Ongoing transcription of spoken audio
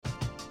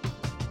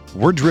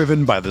We're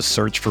driven by the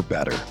search for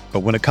better. But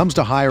when it comes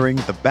to hiring,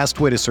 the best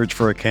way to search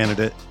for a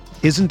candidate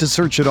isn't to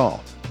search at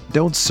all.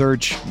 Don't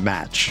search,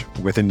 match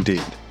with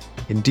Indeed.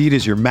 Indeed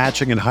is your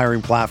matching and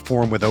hiring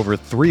platform with over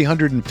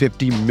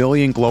 350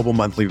 million global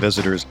monthly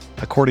visitors,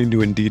 according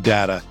to Indeed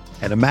data,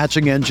 and a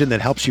matching engine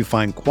that helps you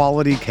find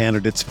quality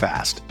candidates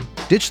fast.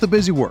 Ditch the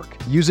busy work.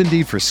 Use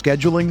Indeed for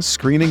scheduling,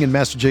 screening, and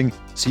messaging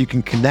so you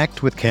can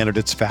connect with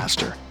candidates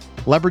faster.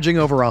 Leveraging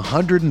over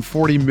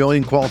 140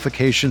 million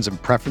qualifications and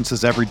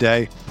preferences every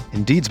day,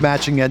 Indeed's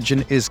matching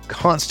engine is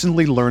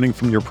constantly learning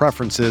from your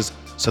preferences,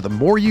 so the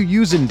more you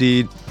use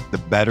Indeed, the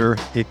better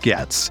it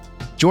gets.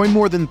 Join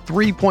more than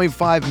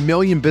 3.5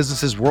 million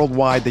businesses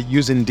worldwide that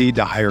use Indeed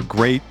to hire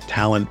great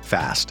talent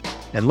fast.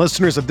 And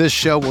listeners of this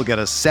show will get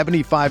a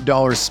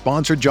 $75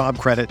 sponsored job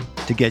credit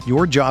to get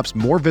your jobs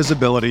more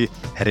visibility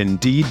at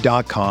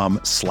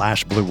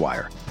Indeed.com/Blue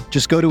Wire.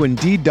 Just go to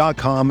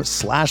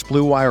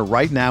Indeed.com/Blue Wire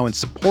right now and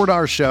support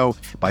our show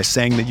by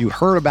saying that you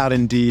heard about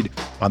Indeed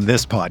on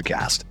this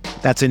podcast.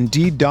 That's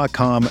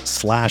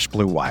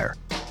Indeed.com/Blue Wire.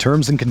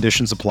 Terms and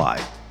conditions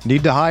apply.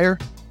 Need to hire?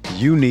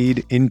 You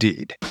need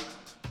Indeed.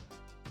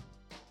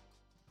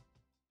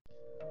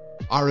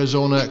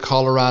 Arizona,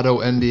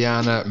 Colorado,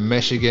 Indiana,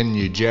 Michigan,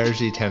 New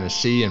Jersey,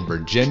 Tennessee, and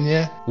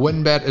Virginia.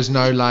 WynnBET is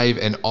now live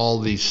in all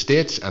these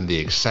states, and the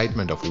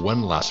excitement of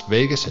Wynn Las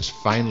Vegas has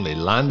finally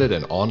landed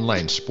in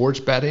online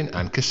sports betting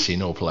and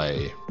casino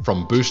play.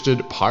 From boosted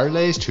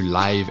parlays to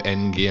live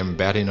in-game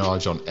betting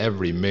odds on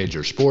every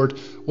major sport,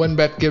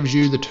 WynnBET gives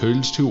you the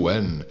tools to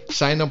win.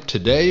 Sign up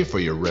today for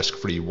your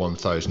risk-free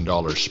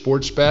 $1,000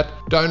 sports bet.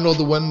 Download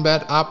the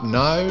WynnBET app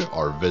now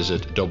or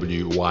visit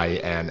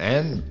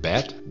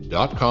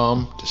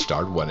wynnbet.com to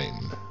start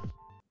winning.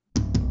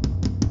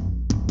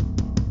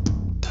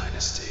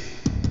 Dynasty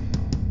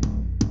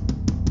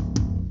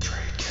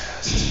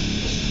Tradecast.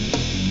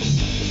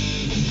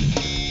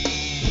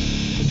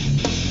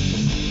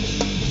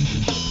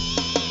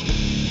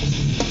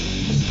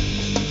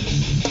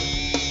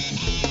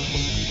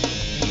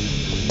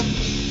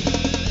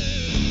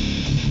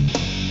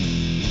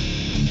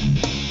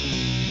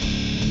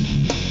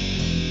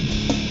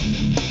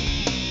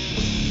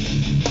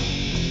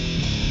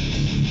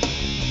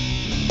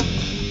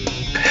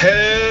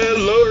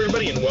 Hello,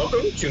 everybody, and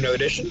welcome to another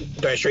edition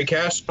of Dynasty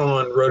Tradecast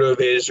on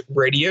RotoViz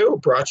Radio,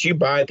 brought to you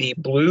by the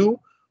Blue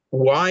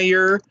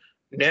Wire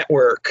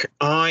Network.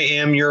 I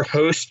am your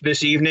host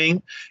this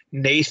evening,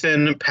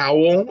 Nathan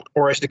Powell,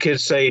 or as the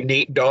kids say,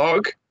 Nate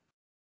Dogg.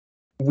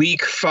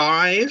 Week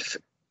 5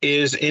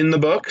 is in the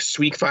books.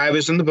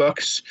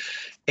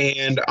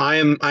 And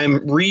I'm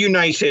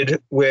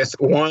reunited with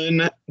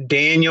one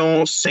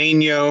Daniel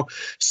Sainio,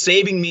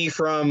 saving me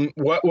from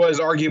what was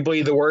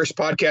arguably the worst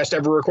podcast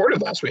ever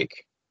recorded last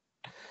week.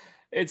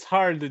 It's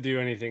hard to do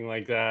anything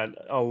like that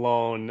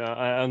alone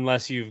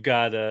unless you've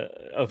got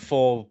a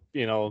full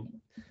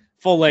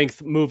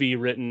length movie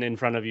written in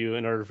front of you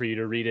in order for you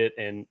to read it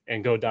and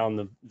go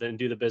down and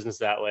do the business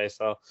that way.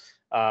 So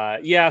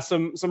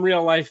some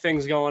real life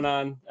things going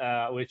on,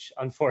 which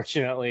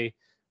unfortunately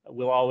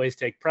will always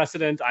take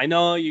precedent. I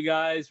know you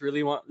guys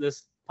really want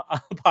this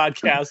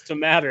podcast to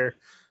matter.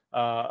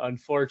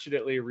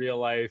 Unfortunately, real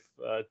life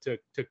took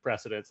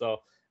precedent.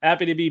 So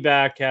happy to be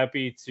back.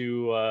 Happy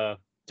to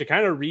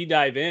kind of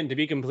re-dive in. To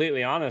be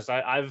completely honest,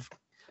 I've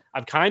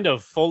kind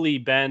of fully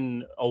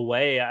been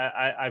away.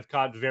 I've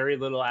caught very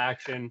little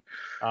action.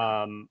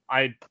 To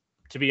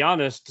be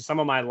honest, some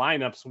of my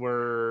lineups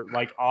were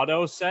like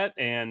auto set,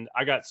 and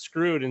I got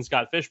screwed in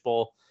Scott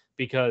Fishbowl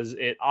because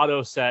it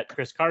auto set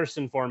Chris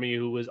Carson for me,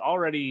 who was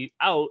already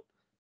out,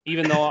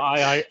 even though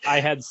I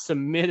had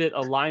submitted a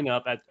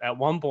lineup at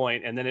one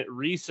point, and then it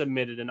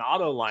resubmitted an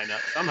auto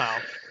lineup somehow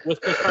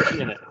with Chris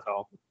Carson in it.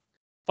 So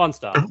fun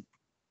stuff.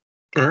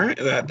 All right,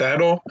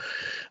 that'll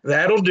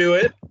do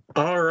it.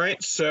 All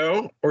right,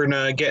 so we're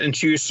gonna get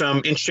into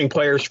some interesting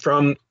players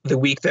from the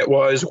week that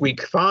was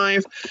week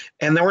 5,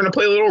 and then we're gonna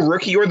play a little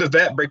rookie or the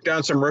vet, break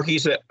down some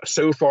rookies that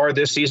so far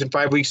this season,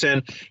 5 weeks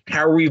in, how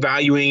are we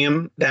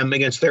valuing them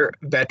against their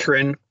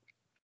veteran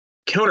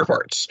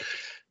counterparts.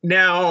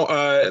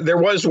 Now, there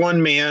was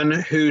one man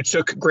who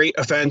took great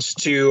offense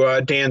to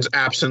Dan's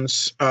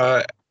absence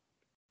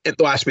at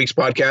last week's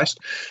podcast,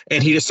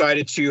 and he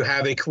decided to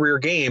have a career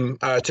game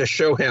to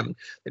show him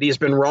that he has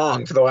been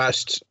wrong for the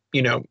last,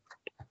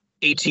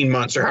 18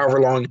 months or however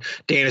long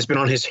Dan has been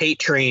on his hate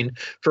train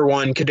for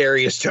one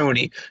Kadarius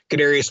Toney.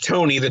 Kadarius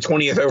Toney, the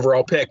 20th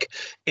overall pick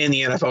in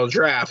the NFL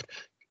draft.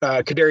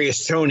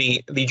 Kadarius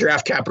Toney, the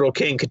draft capital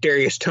king.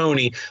 Kadarius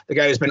Toney, the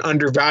guy who's been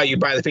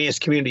undervalued by the fantasy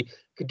community.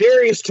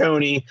 Kadarius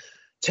Toney,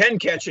 10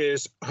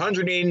 catches,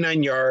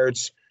 189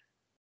 yards,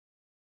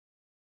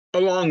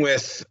 along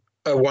with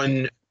a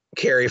 1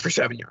 carry for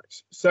 7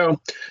 yards.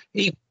 So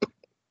he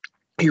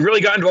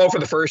really got involved for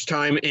the first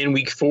time in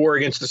week 4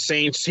 against the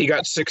Saints. He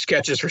got 6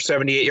 catches for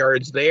 78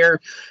 yards there.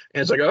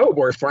 And it's like, oh,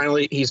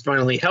 he's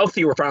finally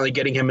healthy. We're finally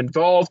getting him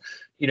involved,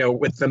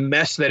 with the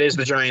mess that is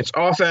the Giants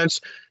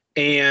offense.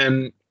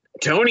 And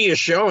Tony is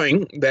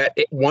showing that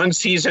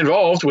once he's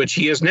involved, which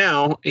he is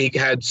now, he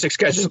had 6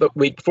 catches the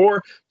week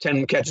before,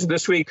 10 catches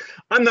this week.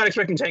 I'm not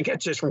expecting 10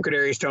 catches from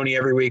Kadarius Toney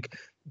every week,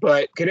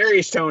 but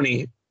Kadarius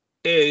Toney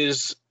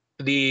is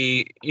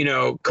the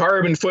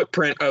carbon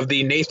footprint of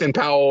the Nathan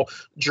Powell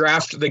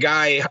draft, the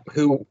guy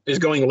who is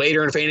going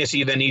later in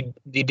fantasy than he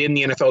did in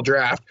the NFL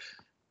draft.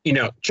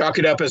 Chalk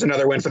it up as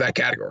another win for that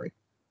category.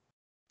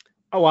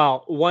 Oh,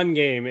 wow. One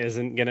game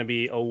isn't going to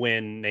be a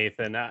win,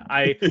 Nathan.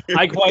 I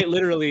quite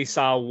literally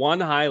saw one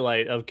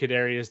highlight of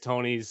Kadarius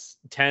Toney's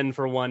 10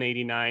 for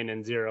 189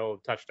 and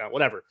 0 touchdown,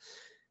 whatever.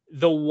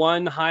 The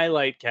one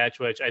highlight catch,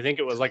 which I think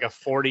it was like a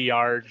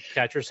 40-yard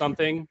catch or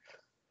something.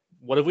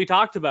 What have we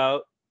talked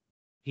about?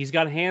 He's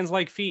got hands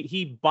like feet.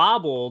 He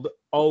bobbled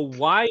a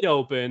wide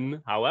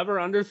open, however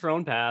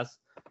underthrown pass,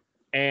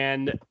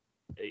 and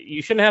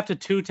you shouldn't have to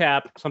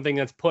two-tap something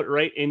that's put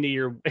right into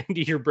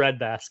your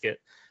breadbasket.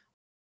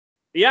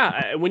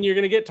 Yeah, when you're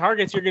going to get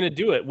targets, you're going to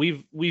do it.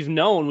 We've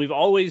known,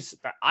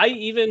 I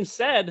even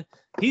said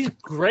he's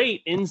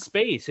great in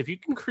space. If you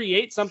can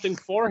create something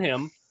for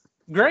him,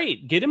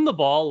 great. Get him the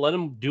ball, let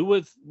him do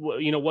with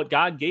what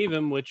God gave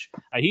him, which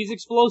he's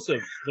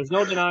explosive. There's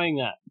no denying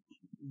that.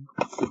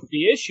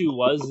 The issue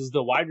is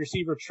the wide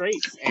receiver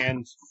traits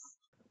and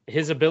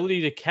his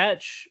ability to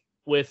catch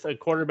with a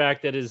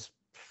quarterback that is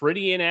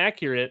pretty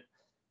inaccurate.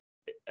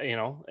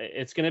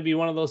 It's going to be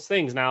one of those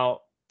things.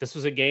 Now, this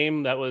was a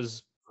game that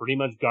was pretty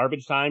much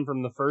garbage time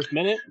from the first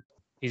minute.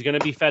 He's going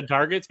to be fed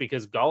targets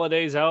because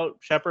Galladay's out,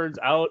 Shepard's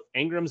out,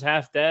 Ingram's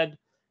half dead,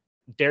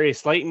 Darius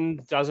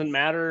Slayton doesn't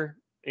matter.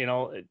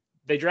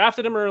 They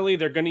drafted him early.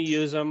 They're going to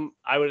use him.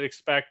 I would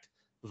expect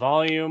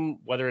volume,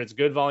 whether it's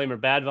good volume or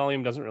bad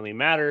volume, doesn't really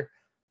matter.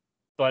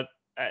 But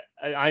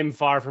I'm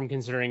far from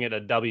considering it a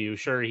W.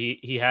 Sure,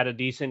 he had a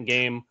decent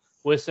game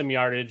with some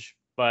yardage,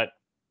 but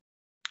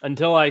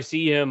until I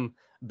see him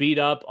beat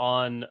up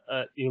on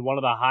one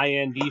of the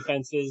high-end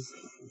defenses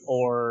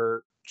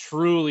or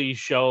truly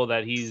show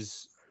that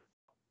he's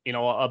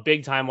a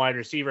big-time wide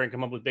receiver and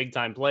come up with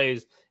big-time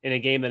plays in a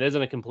game that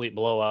isn't a complete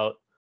blowout,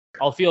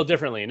 I'll feel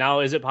differently.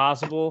 Now, is it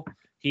possible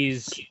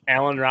he's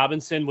Allen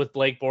Robinson with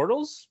Blake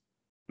Bortles?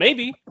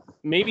 Maybe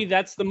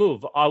that's the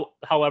move.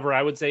 However,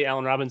 I would say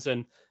Allen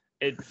Robinson,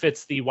 it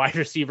fits the wide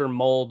receiver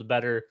mold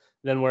better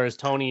than whereas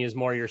Toney is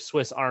more your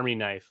Swiss Army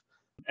knife.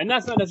 And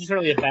that's not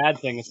necessarily a bad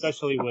thing,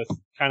 especially with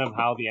kind of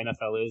how the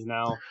NFL is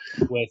now,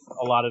 with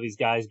a lot of these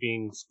guys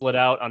being split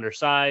out,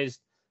 undersized,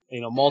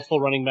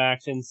 multiple running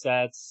backs in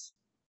sets,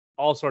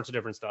 all sorts of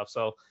different stuff.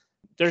 So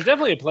there's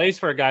definitely a place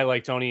for a guy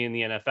like Toney in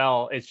the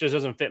NFL. It just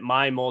doesn't fit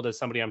my mold as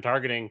somebody I'm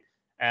targeting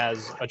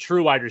as a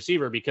true wide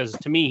receiver, because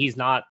to me, he's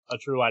not a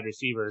true wide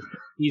receiver.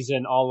 He's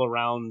an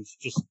all-around,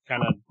 just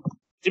kind of,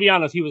 to be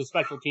honest, he was a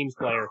special teams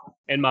player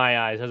in my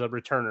eyes as a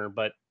returner,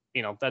 but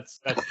that's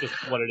just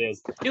what it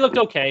is. He looked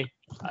okay.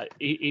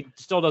 He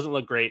still doesn't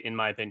look great, in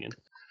my opinion.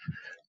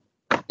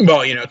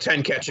 Well,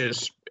 10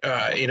 catches,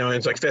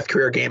 it's like 5th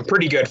career game.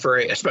 Pretty good for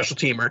a special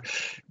teamer,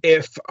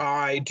 if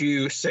I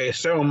do say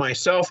so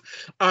myself.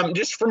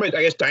 Just from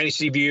a,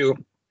 dynasty view,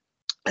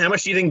 how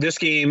much do you think this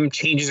game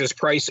changes his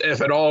price,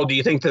 if at all? Do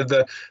you think that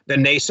the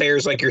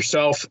naysayers like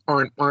yourself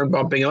aren't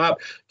bumping him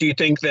up? Do you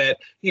think that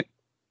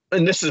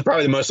and this is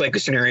probably the most likely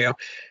scenario,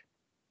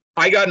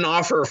 I got an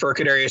offer for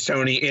Kadarius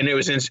Toney, and it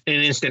was an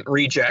instant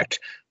reject.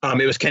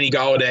 It was Kenny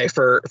Galladay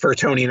for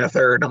Toney in a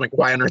third. I'm like,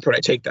 why on earth would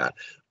I take that?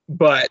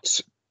 But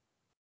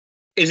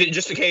is it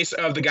just a case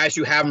of the guys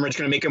who have him are just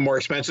going to make him more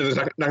expensive? There's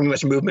not going to be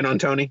much movement on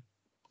Toney?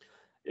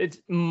 It's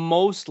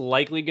most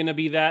likely going to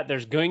be that.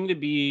 There's going to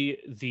be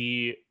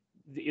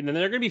and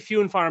they're going to be few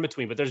and far in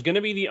between, but there's going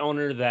to be the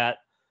owner that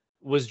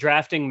was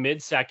drafting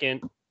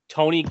mid-second.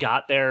 Toney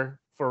got there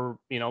for,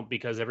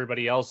 because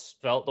everybody else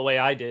felt the way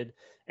I did.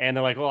 And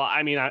they're like, well,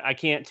 I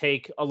can't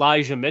take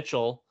Elijah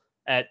Mitchell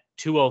at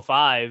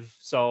 205,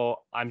 so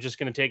I'm just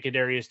going to take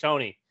Kadarius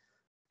Toney.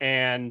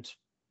 And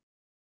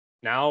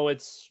now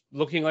it's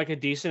looking like a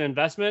decent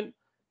investment.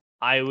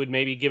 I would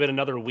maybe give it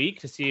another week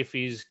to see if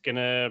he's going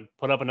to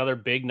put up another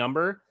big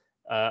number.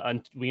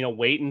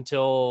 Wait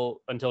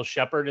until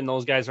Shepard and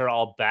those guys are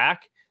all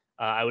back.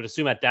 I would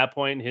assume at that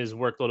point his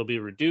workload will be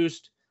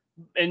reduced.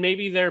 And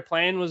maybe their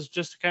plan was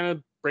just to kind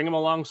of bring him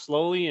along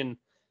slowly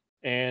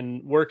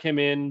and work him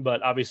in,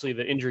 but obviously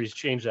the injuries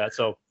change that.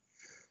 So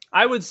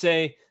I would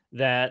say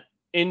that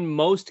in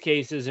most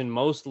cases, in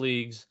most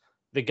leagues,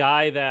 the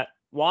guy that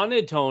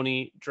wanted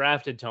Toney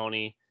drafted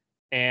Toney,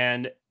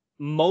 and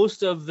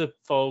most of the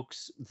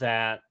folks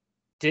that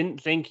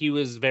didn't think he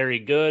was very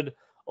good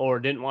or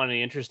didn't want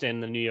any interest in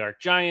the New York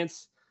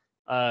Giants,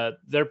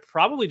 they're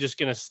probably just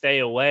going to stay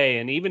away.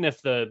 And even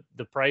if the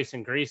price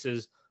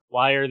increases,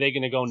 why are they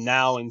going to go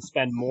now and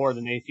spend more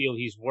than they feel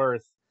he's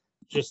worth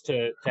just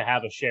to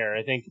have a share?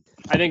 I think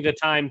the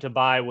time to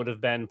buy would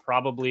have been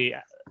probably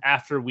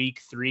after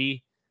week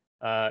 3.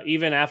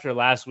 Even after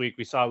last week,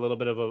 we saw a little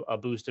bit of a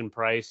boost in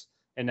price.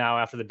 And now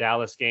after the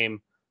Dallas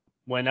game,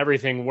 when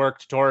everything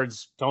worked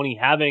towards Toney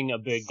having a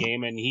big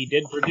game, and he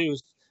did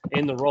produce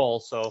in the role.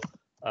 So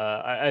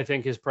I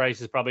think his price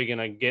is probably going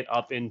to get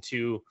up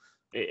into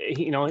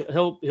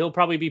he'll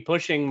probably be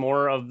pushing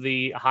more of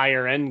the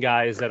higher end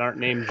guys that aren't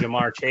named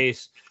Jamar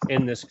Chase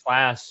in this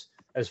class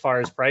as far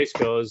as price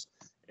goes.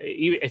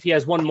 If he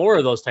has one more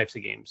of those types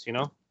of games,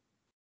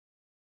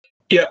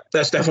 Yeah,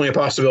 that's definitely a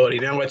possibility.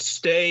 Now let's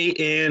stay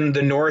in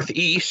the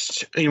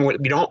Northeast. We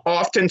don't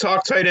often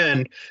talk tight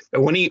end,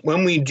 but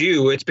when we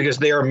do, it's because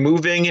they are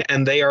moving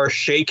and they are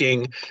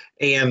shaking.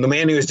 And the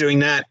man who is doing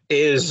that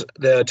is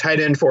the tight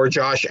end for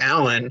Josh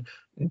Allen,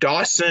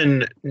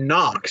 Dawson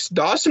Knox.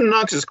 Dawson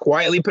Knox is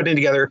quietly putting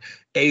together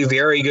a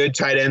very good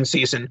tight end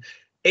season.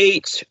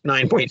 8,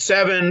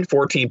 9.7,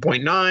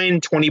 14.9,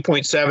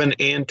 20.7,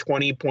 and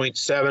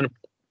 20.7.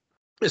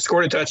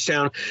 Scored a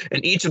touchdown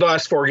in each of the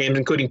last 4 games,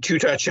 including 2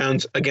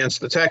 touchdowns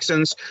against the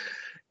Texans.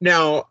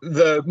 Now,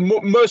 the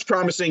most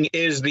promising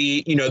is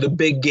the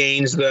big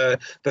gains, the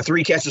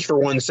 3 catches for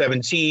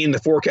 117, the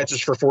 4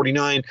 catches for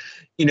 49.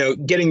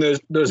 Getting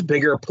those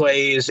bigger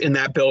plays in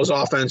that Bills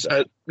offense.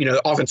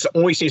 The offense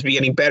only seems to be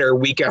getting better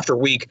week after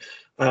week.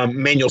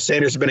 Emmanuel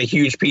Sanders has been a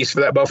huge piece for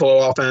that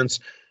Buffalo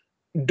offense.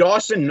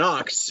 Dawson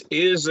Knox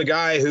is a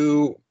guy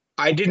who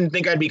I didn't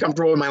think I'd be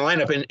comfortable in my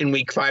lineup in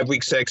week 5,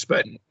 week 6,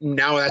 but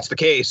now that's the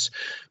case.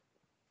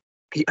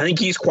 I think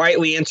he's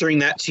quietly entering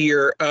that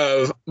tier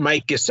of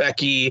Mike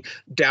Gesicki,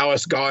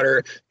 Dallas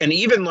Goedert, and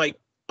even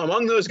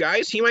among those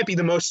guys, he might be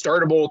the most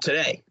startable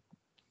today.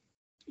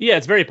 Yeah,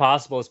 it's very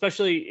possible,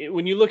 especially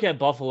when you look at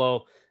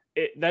Buffalo.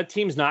 That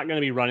team's not going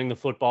to be running the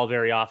football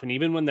very often.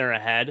 Even when they're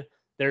ahead,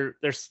 they're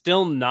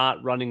still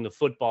not running the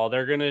football.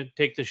 They're going to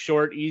take the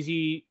short,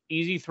 easy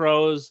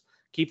throws,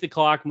 keep the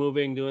clock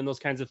moving, doing those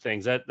kinds of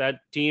things. That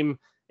team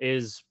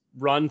is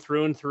run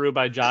through and through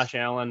by Josh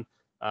Allen.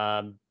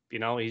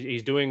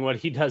 He's doing what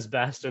he does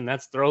best, and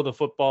that's throw the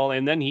football,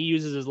 and then he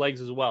uses his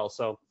legs as well.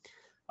 So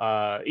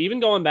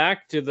even going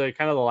back to the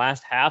kind of the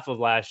last half of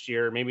last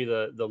year, maybe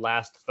the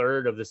last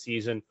third of the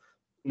season,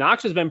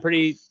 Knox has been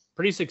pretty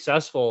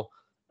successful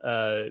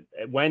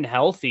when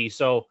healthy.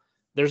 So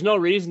there's no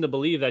reason to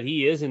believe that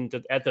he isn't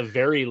at the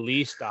very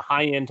least a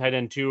high-end tight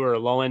end 2 or a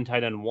low-end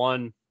tight end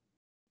 1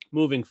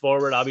 moving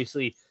forward.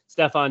 Obviously,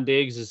 Stephon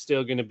Diggs is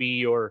still going to be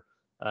your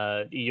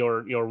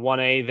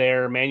 1A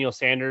there. Emmanuel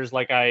Sanders,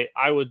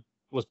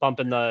 was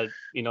pumping the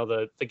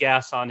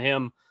gas on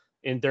him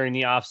during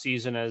the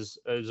offseason as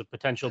a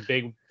potential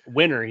big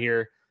winner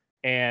here.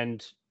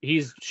 And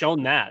he's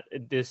shown that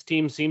this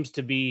team seems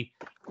to be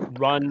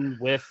run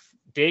with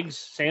Diggs,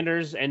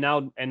 Sanders, and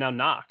now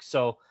Knox.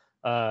 So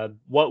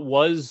what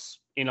was,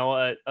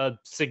 a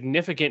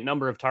significant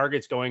number of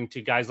targets going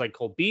to guys like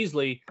Cole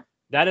Beasley,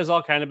 that has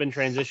all kind of been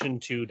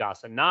transitioned to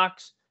Dawson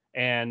Knox,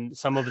 and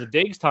some of the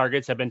Diggs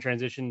targets have been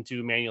transitioned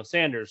to Emmanuel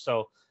Sanders.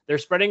 So they're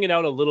spreading it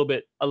out a little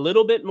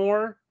bit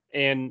more,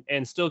 and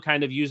still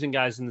kind of using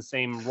guys in the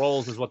same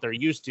roles as what they're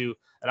used to.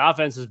 That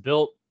offense is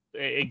built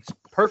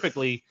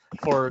perfectly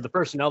for the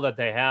personnel that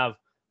they have.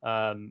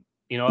 A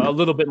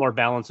little bit more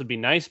balance would be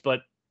nice,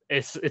 but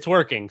it's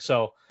working.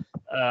 So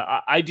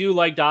I do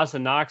like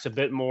Dawson Knox a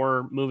bit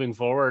more moving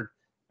forward.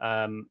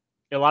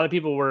 A lot of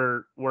people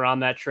were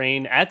on that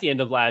train at the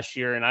end of last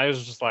year, and I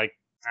was just like,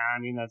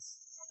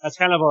 that's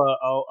kind of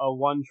a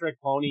one-trick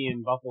pony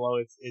in Buffalo.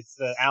 It's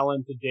the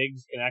Allen to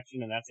Diggs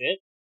connection, and that's it.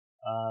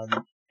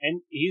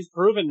 And he's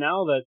proven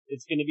now that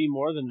it's going to be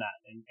more than that.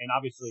 And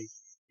obviously,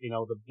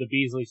 the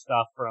Beasley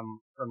stuff from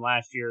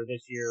last year,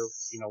 this year,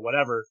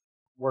 whatever,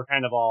 we're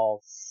kind of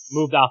all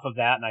moved off of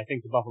that, and I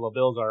think the Buffalo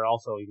Bills are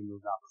also even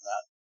moved off of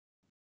that.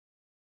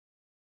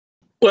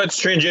 Let's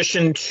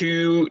transition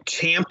to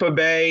Tampa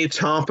Bay.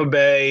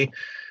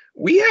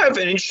 We have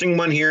an interesting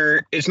one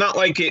here. It's not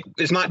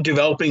it's not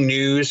developing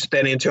news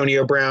that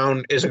Antonio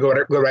Brown is a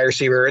good wide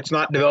receiver. It's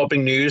not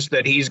developing news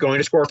that he's going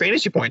to score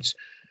fantasy points.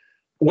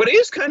 What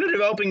is kind of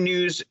developing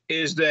news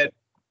is that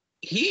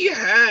he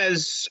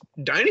has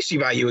dynasty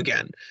value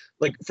again.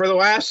 For the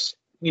last,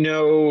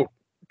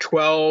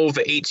 12,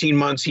 18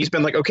 months, he's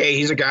been okay,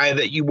 he's a guy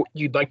that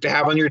you'd like to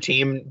have on your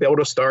team, be able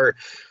to start.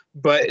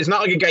 But it's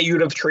not like a guy you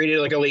would have traded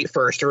a late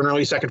first or an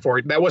early second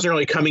for. That wasn't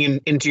really coming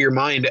into your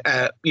mind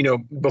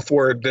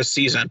before this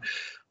season.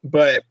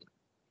 But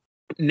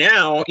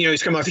now,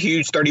 he's come off a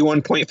huge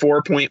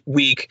 31.4 point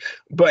week,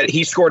 but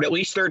he scored at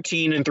least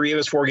 13 in 3 of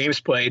his 4 games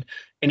played,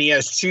 and he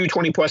has 2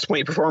 20-plus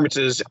point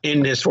performances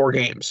in his 4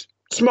 games.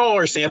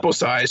 Smaller sample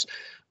size,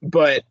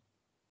 but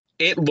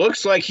it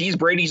looks like he's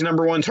Brady's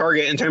number 1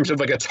 target in terms of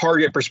a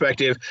target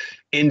perspective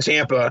in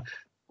Tampa.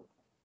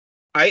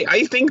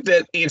 I think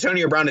that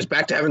Antonio Brown is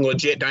back to having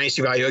legit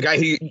dynasty value. A guy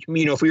who,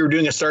 if we were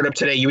doing a startup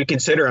today, you would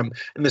consider him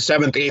in the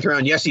 7th, 8th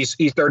round. Yes, he's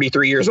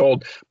 33 years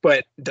old,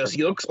 but does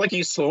he look like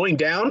he's slowing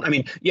down?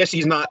 Yes,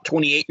 he's not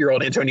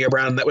 28-year-old Antonio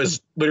Brown that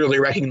was literally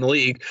wrecking the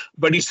league,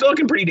 but he's still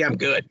looking pretty damn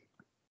good.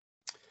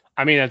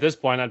 At this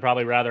point, I'd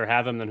probably rather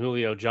have him than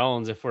Julio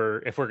Jones if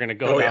we're going to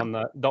go down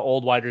the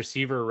old wide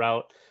receiver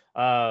route.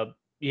 Tom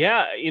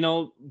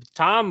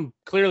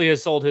clearly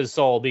has sold his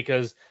soul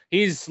because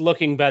he's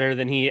looking better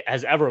than he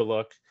has ever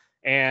looked.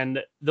 And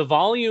the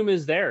volume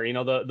is there.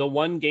 The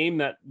one game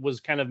that was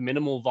kind of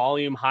minimal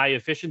volume, high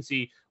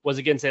efficiency was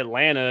against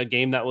Atlanta, a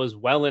game that was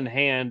well in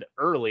hand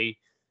early.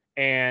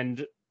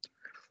 And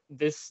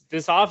this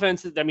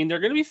offense, I mean, they're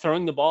going to be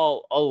throwing the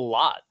ball a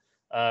lot.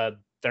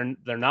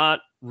 They're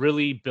not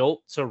really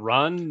built to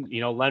run.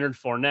 Leonard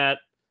Fournette,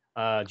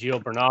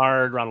 Gio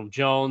Bernard, Ronald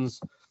Jones.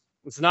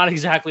 It's not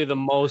exactly the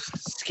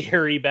most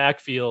scary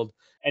backfield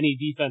any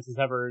defense has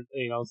ever,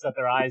 set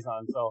their eyes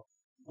on. So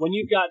when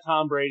you've got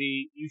Tom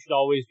Brady, you should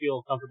always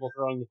feel comfortable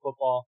throwing the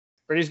football.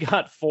 Brady's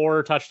got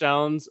 4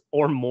 touchdowns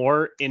or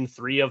more in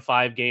 3 of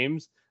 5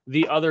 games.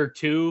 The other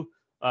 2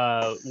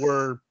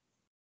 were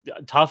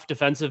tough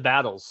defensive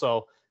battles.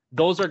 So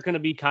those are going to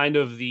be kind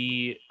of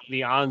the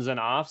ons and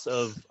offs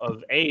of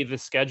A, the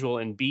schedule,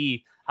 and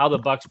B, how the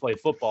Bucs play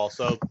football.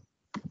 So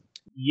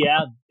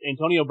yeah,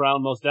 Antonio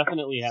Brown most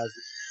definitely has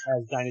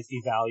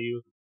dynasty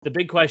value. The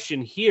big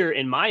question here,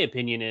 in my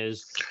opinion,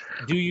 is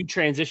do you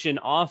transition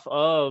off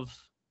of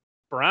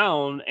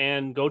Brown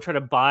and go try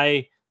to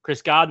buy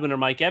Chris Godwin or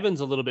Mike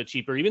Evans a little bit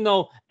cheaper? Even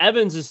though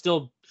Evans is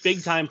still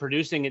big time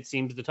producing, it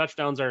seems the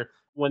touchdowns are,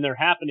 when they're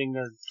happening,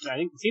 I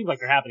think it seems like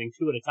they're happening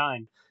 2 at a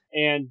time.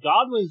 And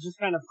Godwin's just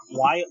kind of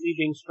quietly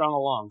being strung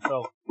along.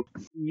 So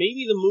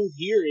maybe the move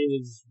here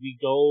is we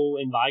go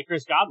and buy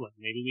Chris Godwin.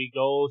 Maybe we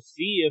go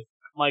see if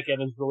Mike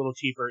Evans is a little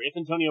cheaper. If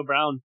Antonio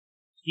Brown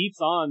keeps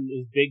on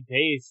his big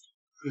pace,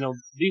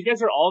 these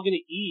guys are all going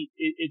to eat.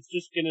 It's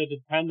just going to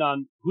depend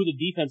on who the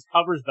defense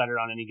covers better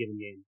on any given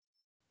game.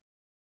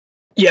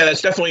 Yeah,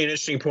 that's definitely an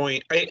interesting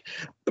point.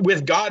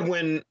 With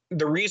Godwin,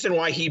 the reason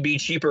why he'd be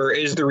cheaper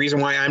is the reason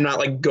why I'm not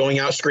like going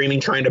out screaming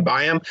trying to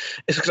buy him.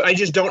 Is because I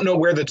just don't know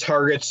where the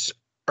targets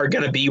are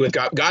going to be with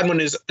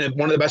Godwin. Is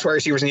one of the best wide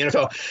receivers in the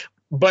NFL.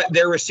 But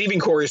their receiving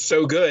core is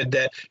so good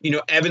that,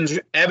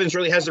 Evans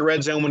really has the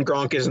red zone when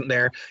Gronk isn't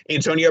there.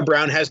 Antonio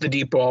Brown has the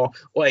deep ball.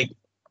 Like,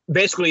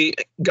 basically,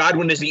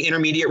 Godwin is the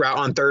intermediate route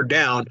on third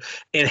down.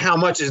 And how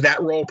much is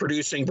that role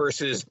producing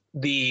versus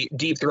the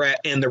deep threat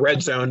and the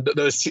red zone?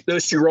 Those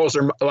two roles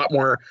are a lot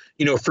more,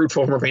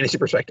 fruitful from a fantasy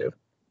perspective.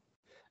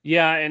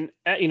 Yeah,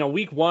 and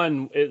week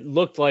 1, it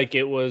looked like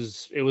it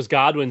was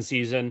Godwin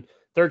season.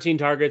 13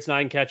 targets,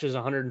 9 catches,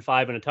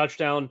 105 and a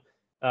touchdown.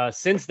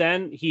 Since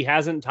then, he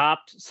hasn't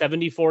topped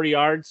 74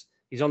 yards.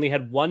 He's only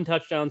had 1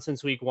 touchdown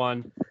since week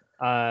 1.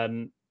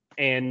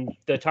 And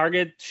the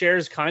target share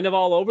is kind of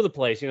all over the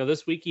place.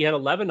 This week he had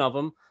 11 of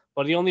them,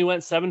 but he only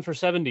went 7 for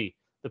 70.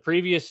 The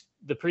previous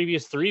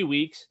 3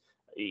 weeks,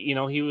 he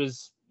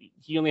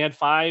only had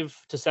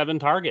 5 to 7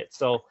 targets.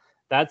 So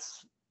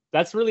that's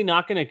really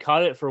not going to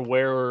cut it for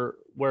where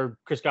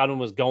Chris Godwin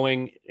was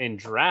going in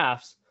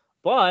drafts.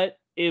 But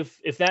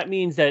if that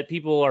means that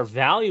people are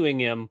valuing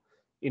him,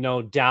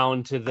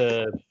 down to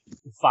the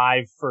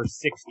 5 for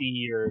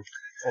 60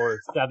 or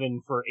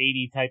 7 for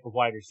 80 type of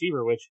wide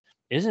receiver, which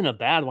isn't a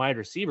bad wide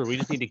receiver. We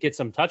just need to get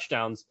some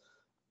touchdowns.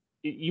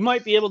 You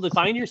might be able to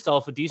find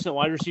yourself a decent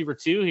wide receiver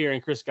 2 here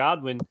in Chris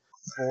Godwin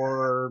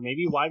for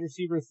maybe wide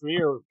receiver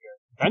 3 or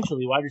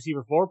eventually wide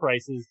receiver 4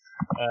 prices.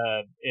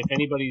 If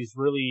anybody's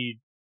really,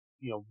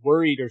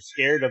 worried or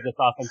scared of this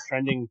offense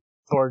trending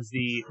towards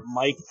the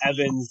Mike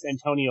Evans,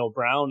 Antonio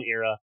Brown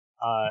era.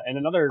 And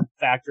another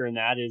factor in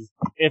that is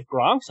if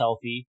Gronk's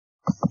healthy,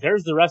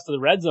 there's the rest of the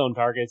red zone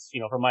targets,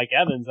 for Mike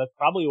Evans. That's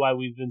probably why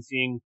we've been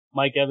seeing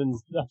Mike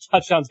Evans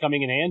touchdowns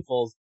coming in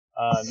handfuls.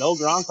 No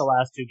Gronk the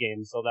last 2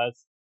 games, so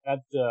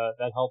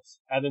that helps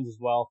Evans as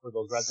well for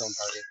those red zone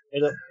targets.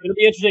 It'll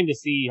be interesting to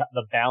see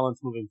the balance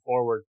moving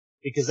forward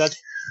because that's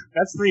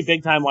 3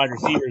 big time wide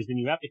receivers, and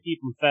you have to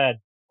keep them fed,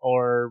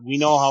 or we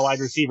know how wide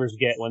receivers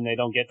get when they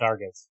don't get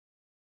targets.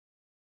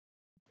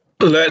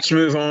 Let's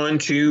move on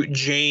to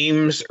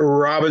James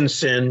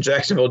Robinson,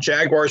 Jacksonville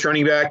Jaguars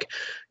running back.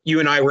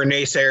 You and I were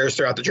naysayers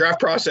throughout the draft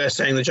process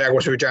saying the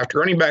Jaguars would draft a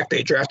running back.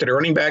 They drafted a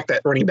running back.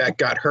 That running back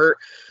got hurt.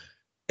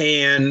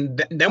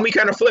 And then we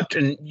kind of flipped.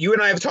 And you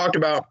and I have talked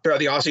about throughout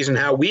the offseason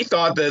how we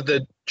thought that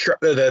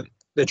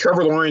the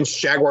Trevor Lawrence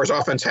Jaguars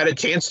offense had a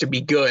chance to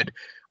be good.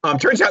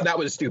 Turns out that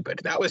was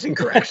stupid. That was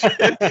incorrect.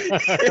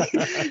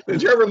 The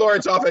Trevor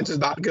Lawrence offense is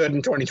not good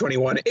in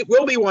 2021. It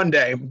will be one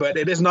day, but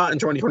it is not in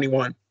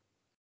 2021.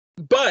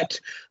 But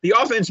the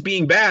offense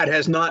being bad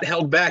has not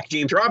held back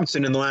James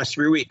Robinson in the last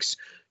 3 weeks.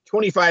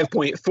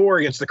 25.4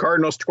 against the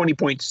Cardinals,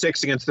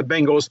 20.6 against the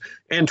Bengals,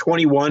 and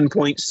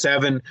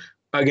 21.7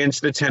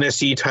 against the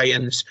Tennessee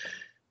Titans.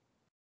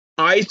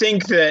 I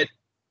think that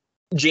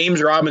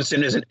James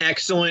Robinson is an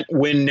excellent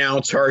win now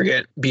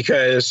target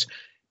because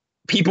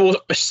people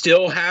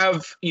still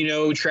have,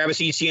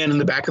 Travis Etienne in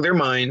the back of their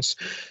minds.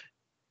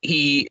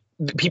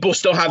 People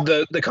still have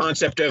the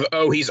concept of,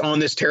 he's on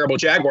this terrible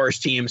Jaguars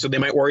team, so they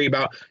might worry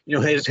about,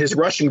 his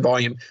rushing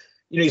volume.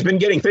 He's been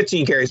getting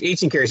 15 carries,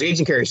 18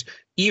 carries,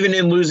 even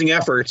in losing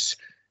efforts.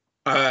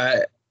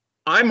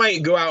 I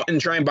might go out and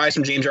try and buy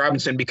some James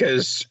Robinson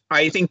because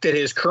I think that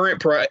his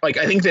current price,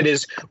 I think that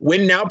his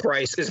win now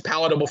price is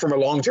palatable from a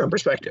long-term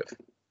perspective.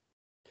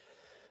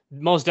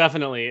 Most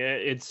definitely.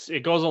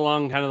 It goes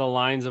along kind of the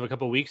lines of a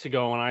couple of weeks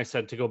ago when I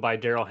said to go buy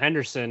Darrell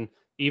Henderson,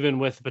 even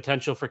with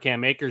potential for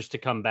Cam Akers to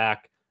come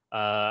back.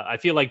 I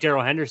feel like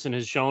Darrell Henderson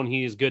has shown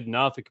he is good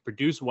enough, it can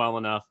produce well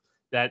enough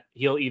that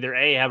he'll either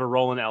A, have a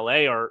role in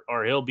LA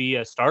or he'll be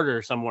a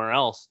starter somewhere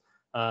else.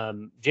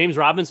 James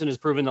Robinson has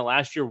proven that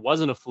last year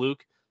wasn't a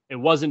fluke. It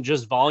wasn't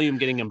just volume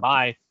getting him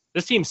by.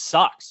 This team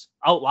sucks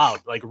out loud,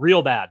 like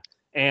real bad.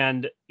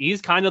 And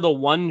he's kind of the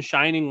one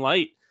shining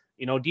light.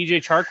 DJ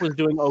Chark was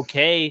doing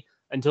okay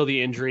until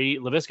the injury.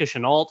 Laviska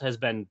Shenault has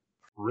been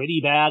pretty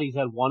bad. He's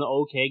had one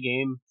okay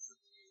game.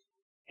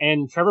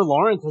 And Trevor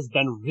Lawrence has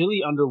been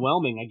really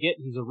underwhelming. I get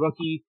he's a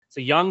rookie. It's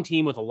a young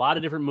team with a lot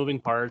of different moving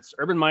parts.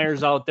 Urban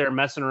Meyer's out there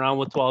messing around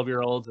with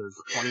 12-year-olds or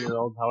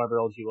 20-year-olds, however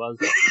old she was.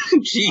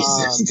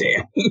 Jesus,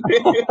 Dan.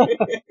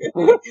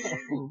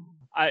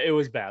 It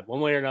was bad.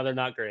 One way or another,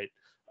 not great.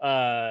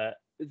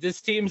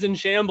 This team's in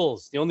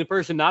shambles. The only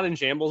person not in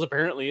shambles,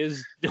 apparently,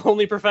 is the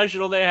only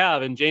professional they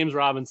have in James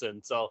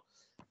Robinson. So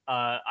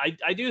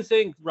I do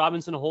think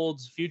Robinson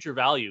holds future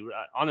value.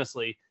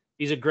 Honestly,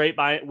 he's a great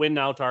win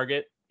now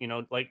target.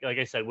 Like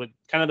I said, with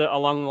kind of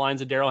along the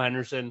lines of Darrell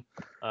Henderson,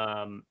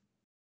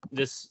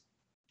 it's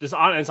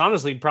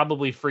honestly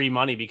probably free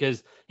money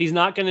because he's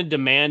not going to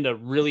demand a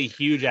really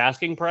huge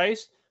asking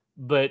price,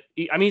 but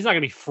he's not going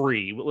to be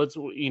free.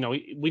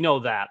 We know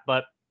that,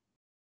 but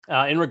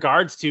in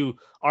regards to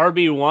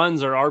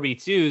RB1s or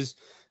RB2s,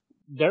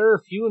 they're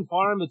few and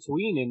far in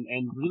between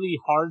and really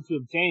hard to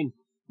obtain.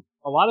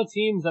 A lot of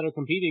teams that are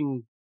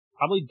competing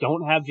probably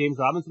don't have James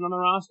Robinson on the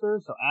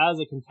roster. So as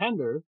a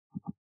contender,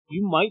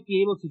 you might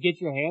be able to get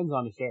your hands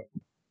on a share.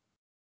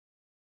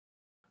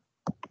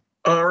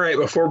 All right.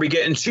 Before we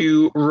get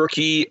into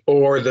rookie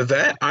or the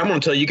vet, I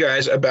want to tell you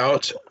guys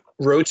about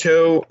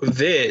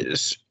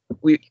RotoViz.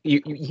 You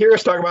hear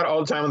us talk about it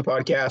all the time on the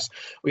podcast.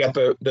 We got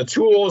the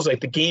tools like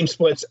the Game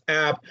Splits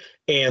app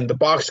and the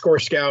Box Score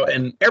Scout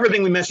and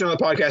everything we mentioned on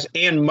the podcast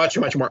and much,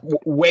 much more,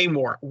 way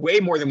more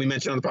than we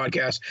mentioned on the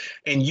podcast.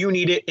 And you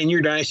need it in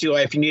your dynasty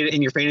life. You need it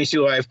in your fantasy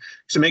life.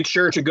 So make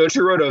sure to go to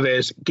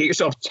RotoViz, get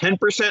yourself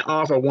 10%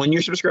 off a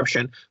 1-year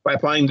subscription by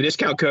applying the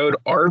discount code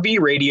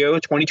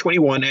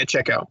RVRadio2021 at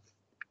checkout.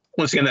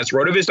 Once again, that's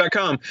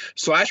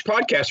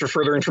rotoviz.com/podcast for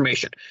further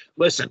information.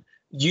 Listen.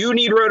 You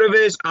need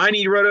RotoViz. I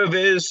need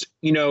RotoViz.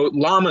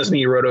 Llamas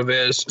need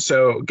RotoViz.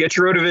 So get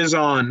your RotoViz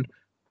on.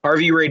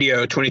 RV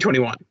Radio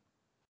 2021.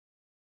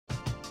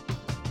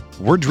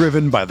 We're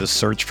driven by the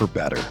search for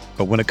better.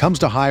 But when it comes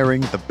to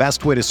hiring, the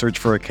best way to search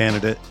for a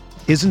candidate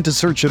isn't to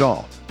search at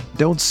all.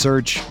 Don't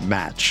search,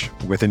 match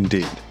with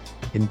Indeed.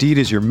 Indeed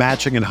is your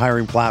matching and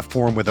hiring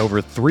platform with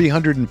over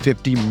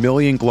 350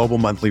 million global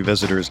monthly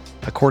visitors,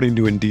 according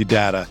to Indeed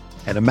data,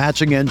 and a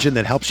matching engine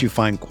that helps you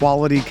find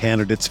quality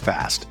candidates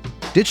fast.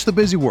 Ditch the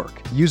busy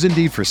work. Use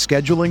Indeed for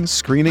scheduling,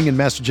 screening, and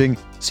messaging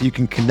so you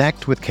can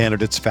connect with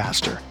candidates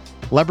faster.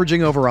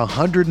 Leveraging over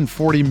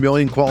 140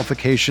 million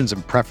qualifications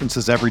and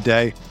preferences every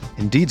day,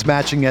 Indeed's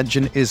matching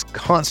engine is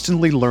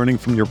constantly learning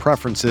from your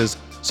preferences,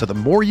 so the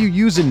more you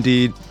use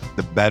Indeed,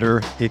 the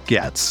better it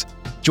gets.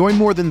 Join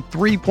more than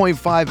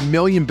 3.5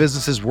 million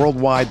businesses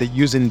worldwide that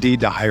use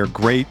Indeed to hire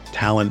great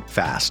talent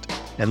fast.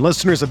 And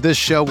listeners of this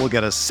show will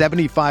get a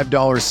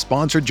 $75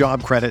 sponsored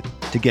job credit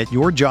to get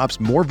your jobs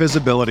more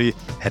visibility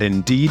at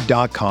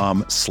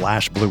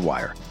Indeed.com/Blue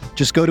Wire.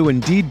 Just go to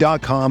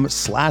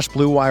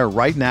Indeed.com/Blue Wire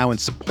right now and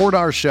support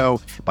our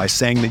show by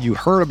saying that you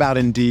heard about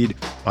Indeed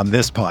on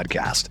this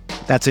podcast.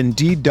 That's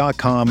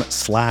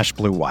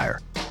Indeed.com/Blue Wire.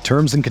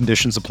 Terms and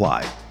conditions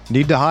apply.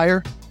 Need to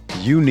hire?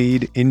 You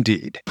need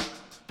Indeed.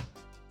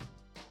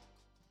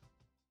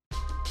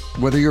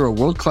 Whether you're a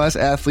world-class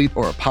athlete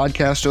or a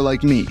podcaster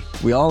like me,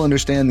 we all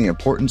understand the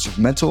importance of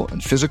mental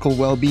and physical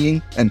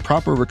well-being and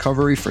proper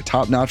recovery for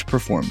top-notch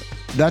performance.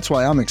 That's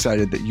why I'm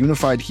excited that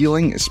Unified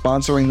Healing is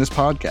sponsoring this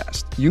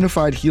podcast.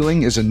 Unified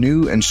Healing is a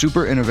new and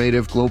super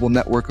innovative global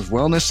network of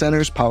wellness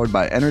centers powered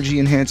by Energy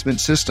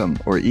Enhancement System,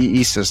 or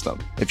EE System.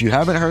 If you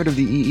haven't heard of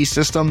the EE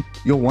System,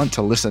 you'll want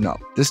to listen up.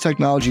 This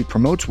technology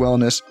promotes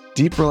wellness,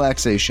 deep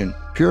relaxation,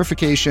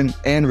 purification,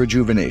 and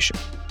rejuvenation.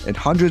 In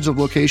hundreds of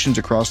locations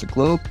across the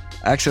globe,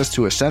 access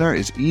to a center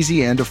is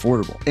easy and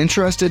affordable.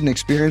 Interested in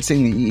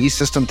experiencing the EE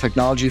System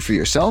technology for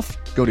yourself?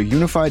 Go to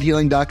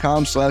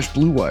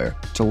unifiedhealing.com/Blue Wire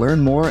to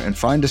learn more and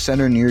find a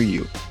center near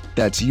you.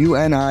 That's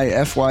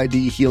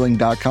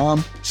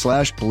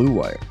UNIFYDhealing.com/Blue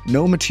Wire.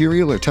 No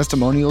material or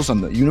testimonials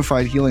on the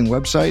Unified Healing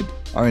website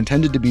are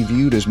intended to be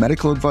viewed as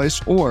medical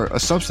advice or a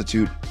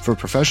substitute for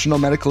professional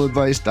medical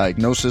advice,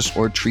 diagnosis,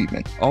 or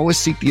treatment. Always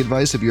seek the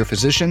advice of your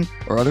physician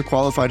or other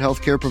qualified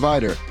healthcare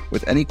provider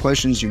with any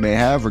questions you may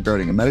have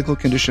regarding a medical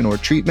condition or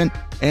treatment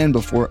and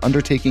before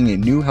undertaking a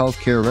new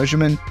healthcare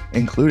regimen,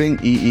 including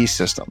EE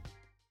System.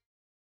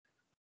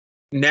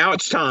 Now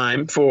it's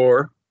time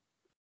for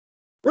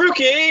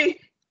Rookie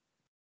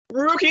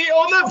or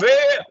the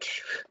Vet.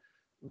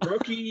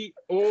 Rookie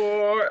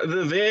or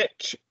the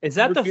Vet. Is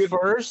that the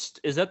first?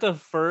 Is that the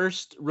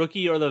first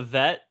Rookie or the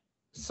Vet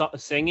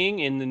singing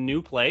in the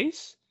new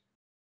place?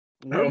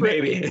 Oh,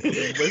 maybe.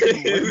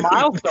 With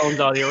milestones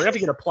out here. We have to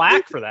get a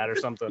plaque for that or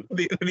something.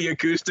 The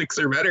acoustics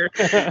are better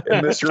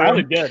in this room.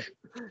 Sounded good.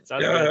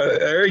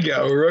 There we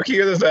go. Rookie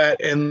or the Vet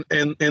in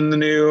the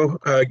new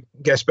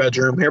guest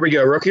bedroom. Here we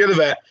go. Rookie or the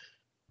Vet.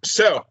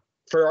 So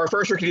for our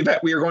first Rookie or the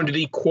Vet, we are going to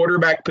the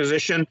quarterback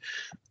position.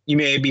 you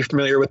may be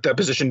familiar with the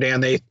position,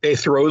 Dan. They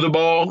throw the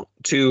ball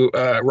to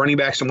running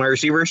backs and wide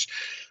receivers.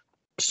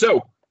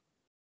 So,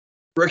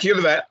 rookie of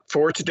the vet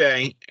for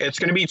today, it's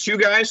going to be two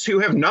guys who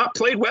have not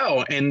played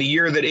well in the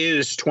year that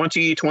is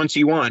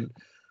 2021.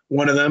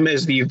 One of them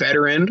is the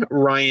veteran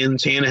Ryan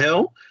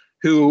Tannehill,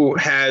 who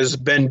has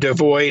been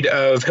devoid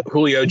of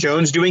Julio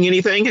Jones doing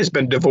anything, has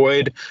been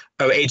devoid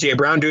of A.J.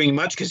 Brown doing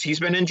much because he's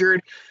been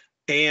injured.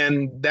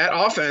 And that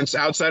offense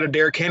outside of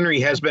Derrick Henry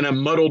has been a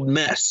muddled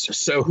mess.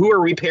 So who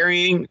are we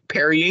pairing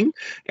Ryan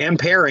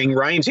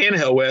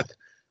Tannehill with?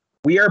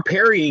 We are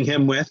pairing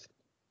him with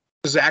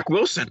Zach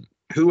Wilson,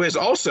 who has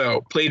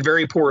also played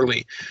very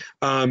poorly.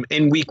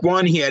 In week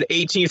 1, he had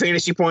 18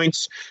 fantasy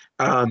points.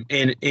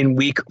 And in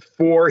week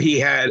 4, he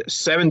had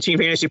 17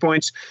 fantasy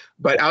points.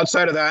 But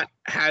outside of that,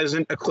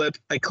 hasn't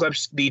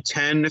eclipsed the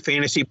 10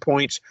 fantasy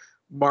points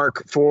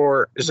mark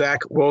for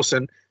Zach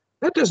Wilson.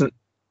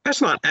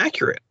 That's not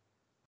accurate.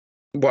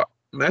 Well,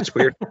 that's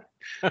weird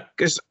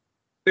because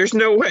there's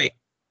no way.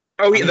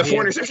 Oh, yeah, the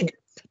 4 interception.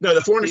 No,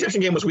 the 4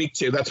 interception game was week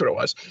 2. That's what it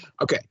was.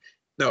 Okay.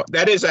 No,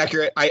 that is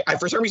accurate. I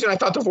for some reason I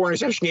thought the 4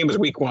 interception game was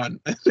week 1.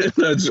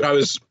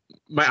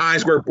 My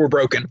eyes were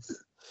broken.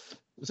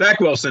 Zach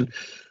Wilson,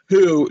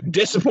 who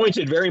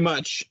disappointed very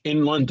much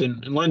in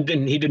London. In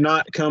London, he did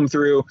not come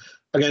through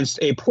against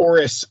a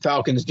porous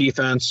Falcons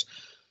defense.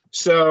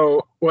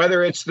 So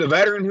whether it's the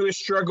veteran who has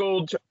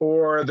struggled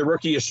or the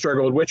rookie has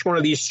struggled, which one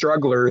of these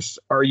strugglers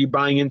are you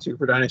buying into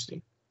for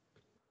Dynasty?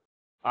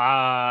 Well,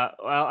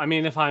 I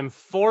mean, if I'm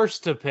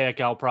forced to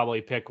pick, I'll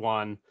probably pick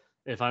one.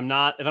 If I don't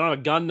have a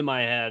gun to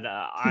my head,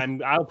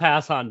 I'll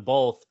pass on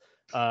both.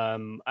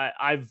 I'm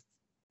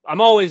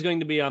always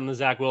going to be on the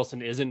Zach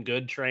Wilson isn't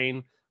good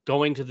train.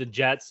 Going to the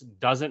Jets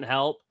doesn't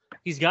help.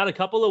 He's got a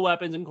couple of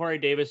weapons in Corey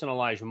Davis and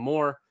Elijah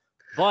Moore,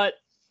 but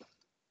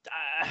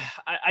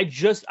I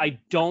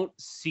don't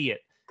see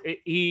it.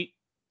 He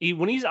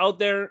when he's out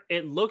there,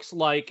 it looks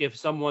like if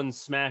someone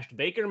smashed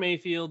Baker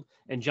Mayfield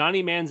and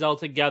Johnny Manziel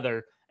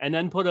together and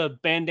then put a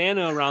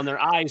bandana around their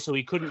eyes so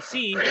he couldn't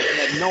see, and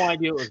had no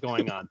idea what was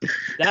going on.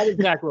 That is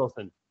Zach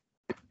Wilson.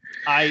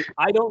 I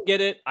don't get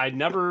it. I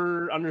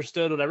never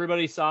understood what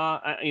everybody saw.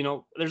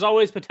 There's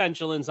always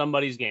potential in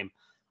somebody's game.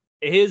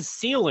 His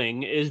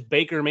ceiling is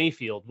Baker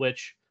Mayfield,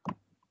 which,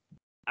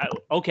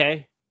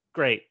 okay,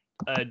 great.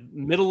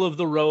 Middle of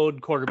the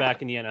road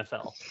quarterback in the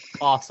NFL.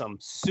 Awesome.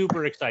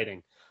 Super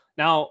exciting.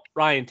 Now,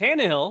 Ryan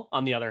Tannehill,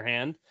 on the other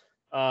hand,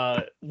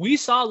 we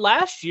saw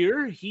last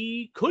year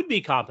he could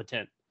be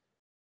competent.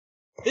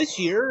 This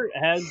year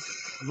has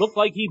looked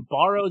like he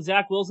borrowed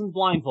Zach Wilson's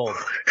blindfold.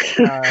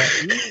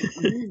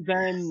 He's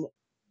been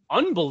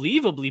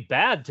unbelievably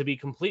bad, to be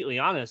completely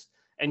honest,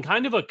 and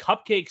kind of a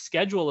cupcake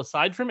schedule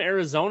aside from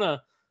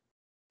Arizona.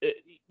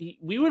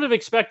 We would have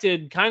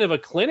expected kind of a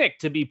clinic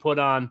to be put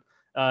on.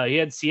 He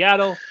had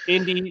Seattle,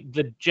 Indy,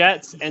 the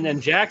Jets, and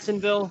then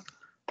Jacksonville.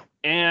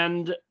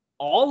 And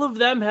all of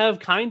them have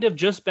kind of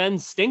just been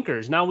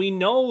stinkers. Now, we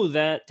know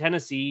that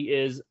Tennessee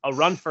is a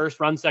run first,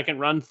 run second,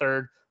 run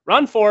third,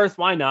 run fourth.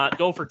 Why not?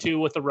 Go for 2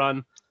 with the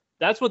run.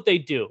 That's what they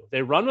do.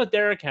 They run with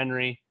Derrick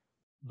Henry.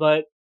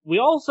 But we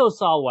also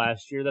saw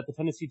last year that the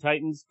Tennessee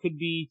Titans could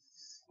be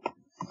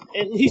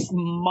at least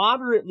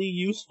moderately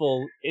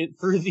useful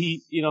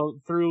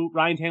through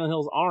Ryan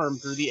Tannehill's arm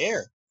through the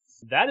air.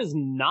 That is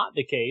not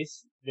the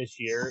case this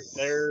year.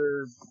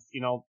 They're,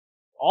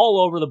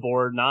 all over the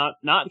board, not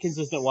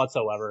consistent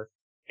whatsoever.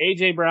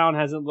 A.J. Brown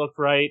hasn't looked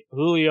right.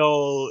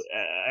 Julio,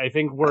 I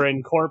think we're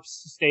in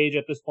corpse stage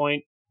at this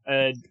point.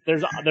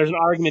 There's an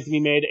argument to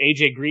be made.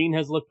 A.J. Green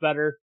has looked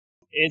better.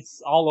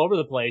 It's all over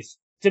the place.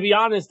 To be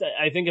honest,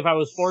 I think if I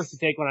was forced to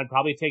take one, I'd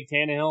probably take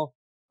Tannehill,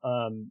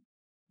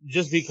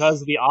 just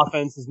because the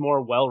offense is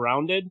more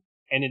well-rounded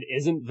and it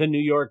isn't the New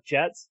York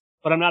Jets.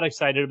 But I'm not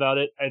excited about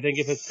it. I think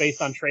if it's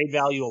based on trade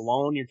value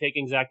alone, you're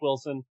taking Zach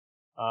Wilson.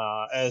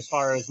 As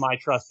far as my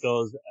trust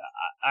goes,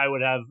 I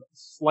would have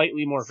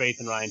slightly more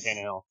faith in Ryan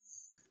Tannehill.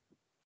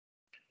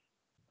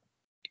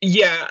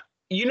 Yeah,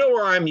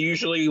 where I'm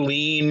usually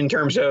lean in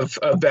terms of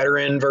a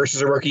veteran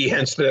versus a rookie,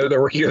 hence the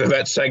rookie or the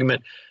vet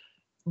segment.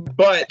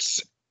 But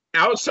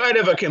outside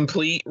of a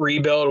complete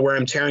rebuild where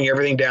I'm tearing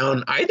everything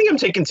down, I think I'm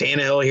taking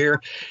Tannehill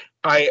here.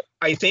 I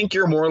think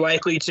you're more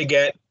likely to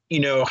get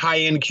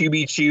high-end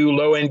QB2,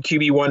 low-end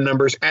QB1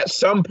 numbers at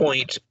some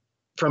point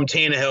from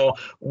Tannehill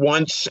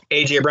once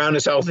A.J. Brown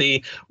is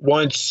healthy,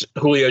 once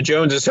Julio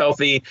Jones is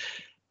healthy,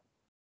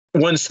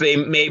 once they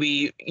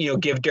maybe,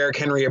 give Derrick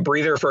Henry a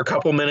breather for a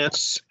couple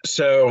minutes.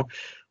 So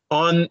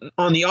on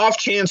the off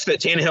chance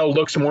that Tannehill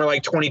looks more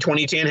like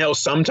 2020 Tannehill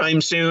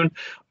sometime soon,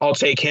 I'll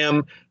take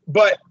him.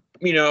 But,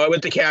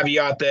 with the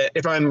caveat that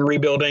if I'm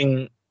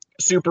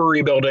super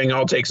rebuilding,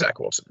 I'll take Zach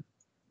Wilson.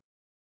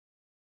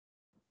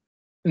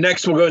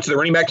 Next, we'll go to the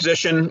running back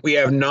position. We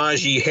have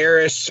Najee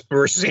Harris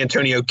versus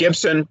Antonio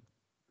Gibson.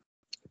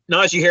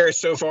 Najee Harris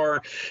so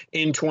far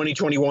in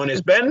 2021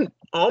 has been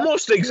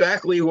almost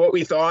exactly what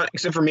we thought,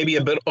 except for maybe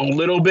a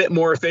little bit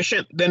more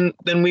efficient than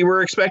we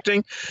were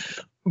expecting.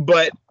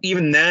 But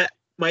even that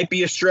might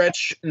be a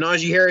stretch.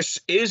 Najee Harris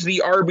is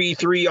the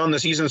RB3 on the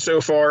season so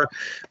far,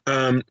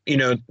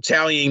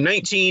 tallying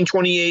 19,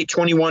 28,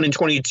 21, and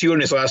 22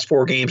 in his last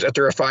 4 games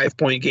after a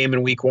 5-point game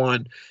in week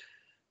 1.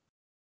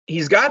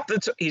 He's got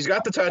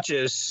the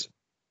touches.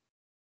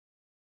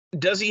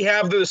 Does he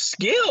have the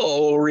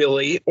skill,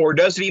 really, or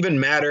does it even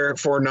matter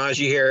for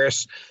Najee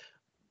Harris?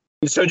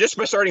 So just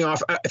by starting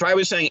off,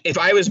 if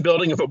I was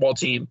building a football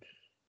team,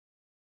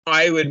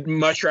 I would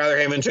much rather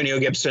have Antonio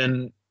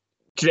Gibson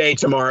today,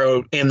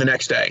 tomorrow, and the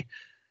next day.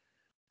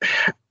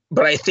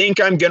 But I think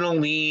I'm going to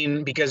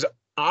lean, because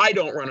I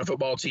don't run a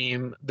football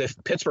team. The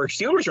Pittsburgh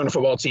Steelers run a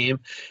football team,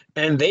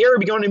 and they are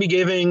going to be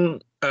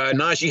giving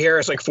Najee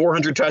Harris like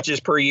 400 touches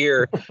per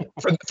year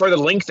for the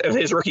length of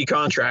his rookie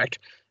contract.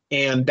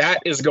 And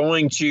that is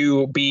going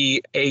to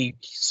be a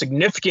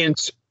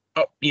significant,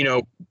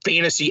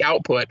 fantasy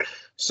output.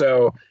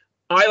 So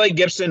I like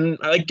Gibson.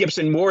 I like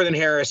Gibson more than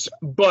Harris,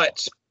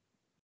 but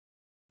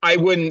I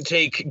wouldn't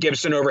take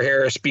Gibson over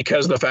Harris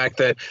because of the fact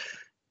that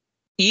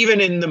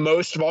even in the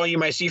most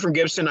volume I see from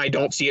Gibson, I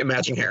don't see it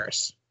matching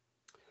Harris.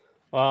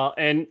 Well,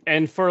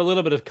 and for a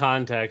little bit of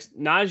context,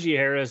 Najee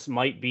Harris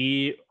might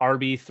be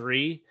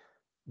RB3,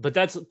 but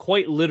that's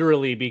quite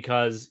literally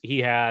because he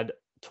had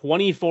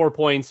 24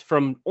 points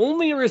from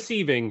only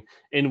receiving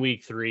in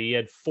week 3. He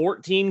had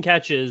 14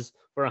 catches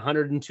for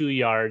 102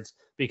 yards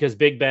because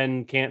Big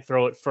Ben can't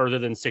throw it further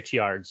than 6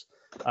 yards.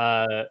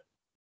 I'm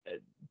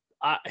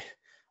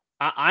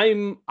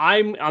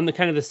on the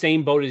kind of the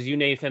same boat as you,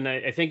 Nathan.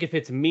 I think if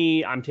it's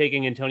me, I'm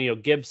taking Antonio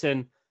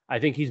Gibson. I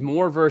think he's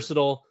more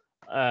versatile.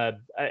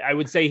 I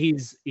would say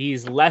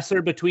he's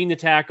lesser between the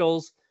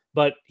tackles,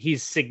 but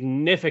he's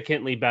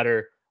significantly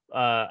better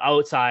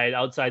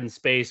outside in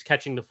space,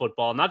 catching the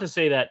football. Not to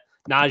say that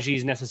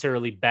Najee's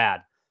necessarily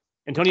bad.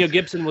 Antonio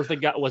Gibson was the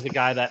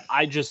guy that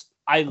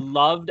I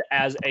loved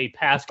as a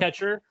pass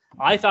catcher.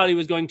 I thought he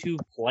was going to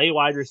play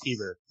wide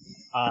receiver.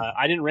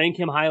 I didn't rank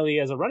him highly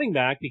as a running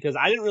back because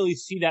I didn't really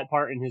see that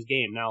part in his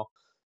game. Now,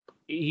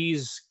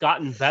 he's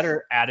gotten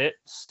better at it,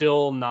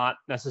 still not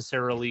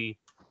necessarily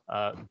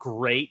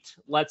great,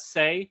 let's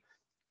say,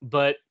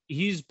 but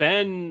he's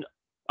been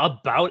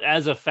about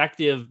as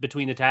effective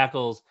between the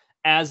tackles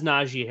as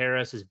Najee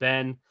Harris has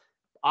been.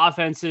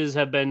 Offenses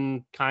have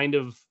been kind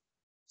of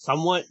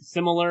somewhat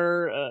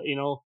similar,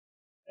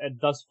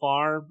 thus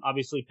far.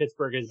 Obviously,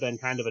 Pittsburgh has been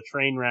kind of a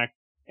train wreck,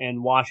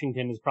 and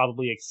Washington is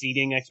probably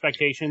exceeding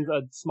expectations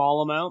a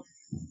small amount.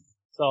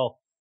 So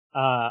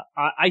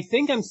I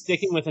think I'm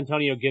sticking with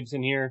Antonio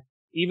Gibson here,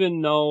 even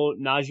though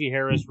Najee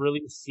Harris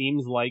really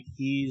seems like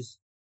he's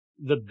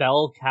the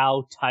bell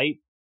cow type,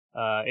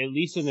 at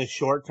least in the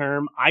short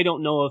term. I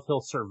don't know if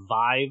he'll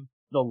survive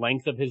the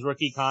length of his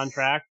rookie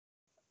contract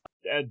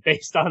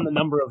based on the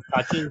number of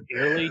touches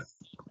purely.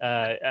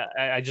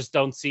 I just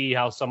don't see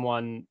how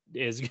someone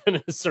is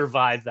going to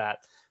survive that.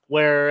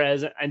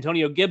 Whereas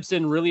Antonio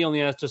Gibson really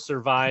only has to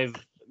survive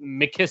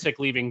McKissick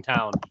leaving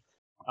town.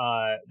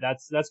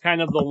 That's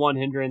kind of the one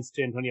hindrance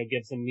to Antonio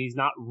Gibson. He's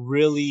not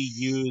really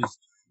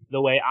used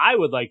the way I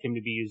would like him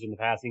to be used in the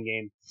passing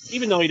game,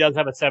 even though he does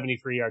have a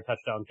 73-yard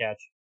touchdown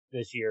catch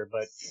this year.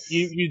 But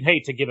you'd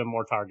hate to give him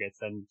more targets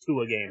than 2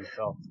 a game.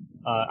 So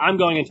I'm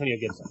going Antonio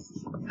Gibson.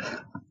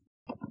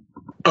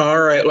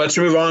 All right, let's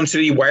move on to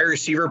the wide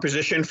receiver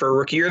position for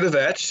rookie or the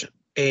vet.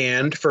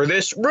 And for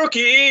this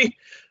rookie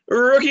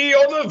or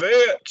the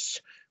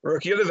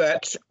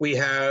vet, we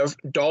have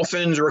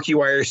Dolphins rookie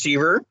wide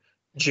receiver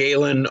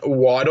Jalen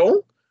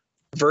Waddle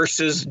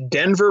versus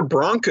Denver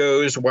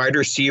Broncos wide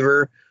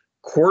receiver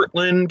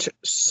Courtland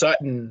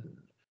Sutton.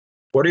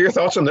 What are your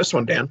thoughts on this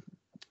one, Dan?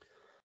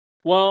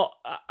 Well,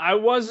 I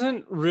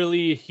wasn't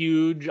really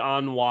huge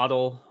on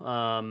Waddle.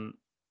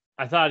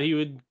 I thought he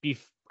would be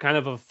kind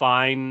of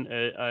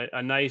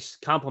a nice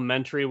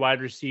complimentary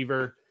wide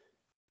receiver.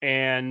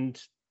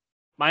 And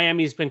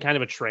Miami's been kind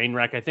of a train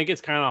wreck. I think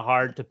it's kind of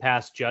hard to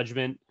pass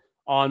judgment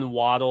on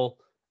Waddle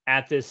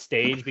at this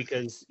stage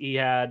because he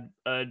had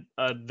a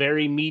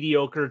very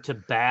mediocre to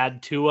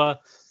bad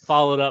Tua,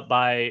 followed up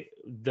by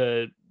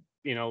the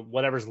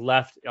whatever's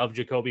left of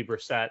Jacoby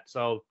Brissett.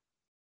 So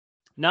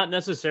not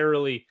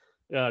necessarily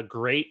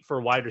great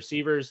for wide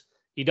receivers.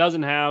 He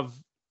doesn't have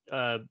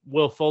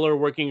Will Fuller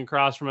working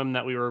across from him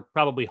that we were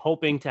probably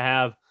hoping to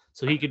have,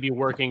 so he could be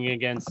working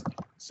against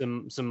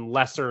some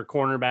lesser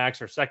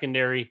cornerbacks or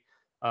secondary.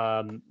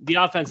 The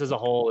offense as a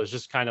whole is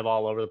just kind of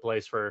all over the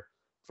place for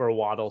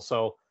Waddle.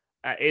 So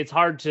it's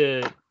hard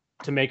to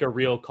make a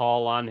real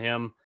call on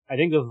him. I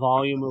think the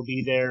volume will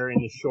be there in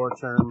the short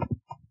term.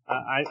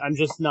 I'm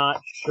just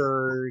not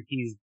sure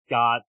he's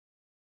got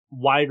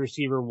wide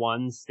receiver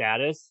 1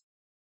 status.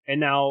 And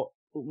now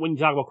when you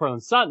talk about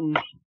Courtland Sutton,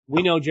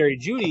 we know Jerry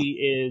Jeudy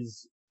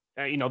is,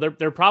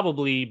 they're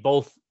probably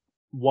both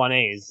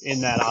 1As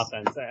in that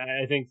offense.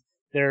 I think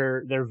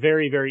they're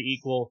very, very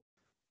equal.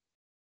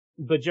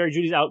 But Jerry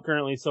Jeudy's out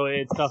currently, so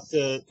it's tough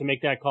to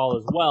make that call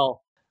as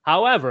well.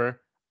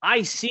 However,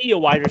 I see a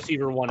wide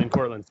receiver 1 in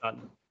Courtland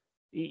Sutton.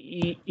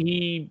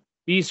 He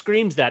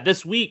screams that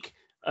this week.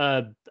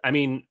 Of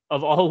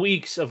all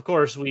weeks, of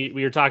course, we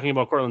were talking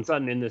about Courtland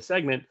Sutton in this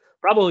segment,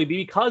 probably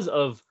because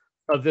of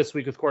this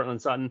week with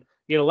Courtland Sutton.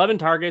 He had 11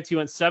 targets. He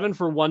went 7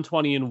 for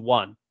 120 and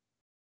 1.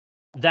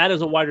 That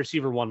is a wide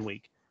receiver 1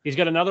 week. He's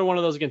got another one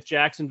of those against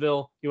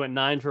Jacksonville. He went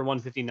 9 for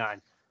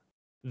 159.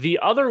 The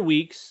other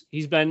weeks,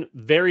 he's been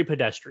very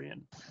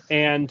pedestrian.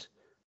 And,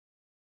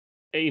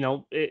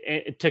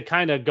 to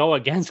kind of go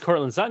against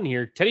Courtland Sutton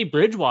here, Teddy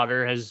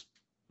Bridgewater has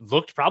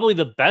looked probably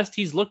the best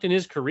he's looked in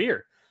his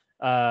career.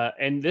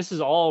 And this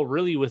is all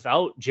really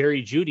without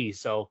Jerry Jeudy.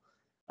 So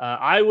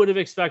I would have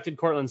expected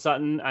Courtland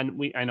Sutton,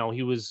 and I know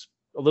he was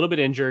a little bit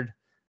injured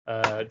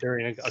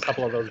during a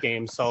couple of those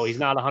games, so he's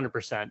not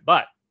 100%.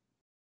 But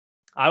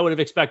I would have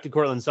expected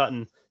Courtland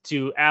Sutton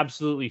to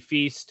absolutely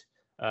feast,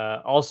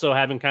 also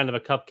having kind of a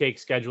cupcake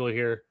schedule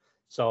here.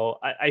 So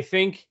I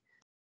think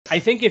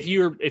if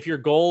your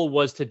goal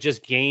was to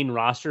just gain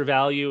roster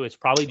value, it's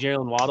probably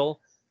Jalen Waddle.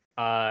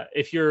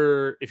 If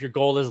your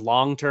goal is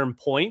long-term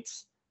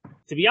points,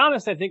 to be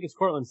honest, I think it's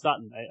Courtland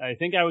Sutton. I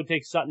think I would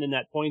take Sutton in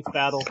that points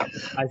battle.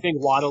 I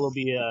think Waddle will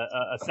be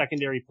a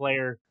secondary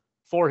player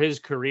for his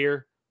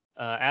career.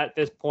 At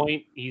this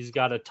point, he's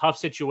got a tough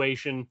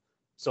situation.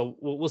 So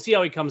we'll see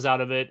how he comes out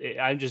of it.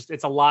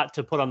 It's a lot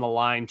to put on the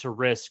line to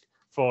risk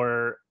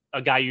for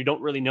a guy you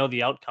don't really know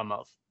the outcome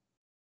of.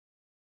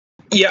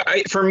 Yeah,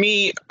 for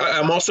me,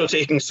 I'm also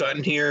taking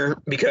Sutton here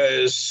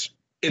because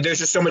there's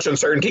just so much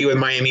uncertainty with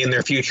Miami in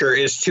their future.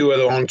 Is Tua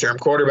the long-term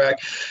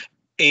quarterback?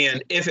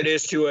 And if it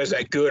is Tua, is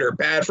that good or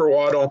bad for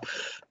Waddle?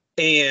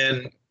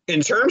 And in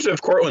terms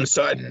of Courtland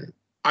Sutton,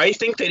 I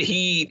think that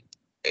he,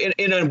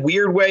 in a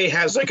weird way,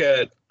 has like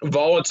a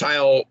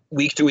volatile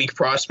week-to-week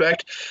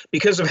prospect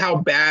because of how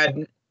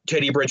bad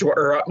Teddy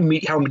Bridgewater, or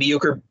how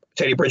mediocre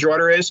Teddy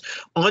Bridgewater is.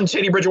 On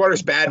Teddy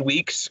Bridgewater's bad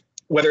weeks,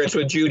 whether it's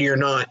with Jeudy or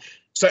not,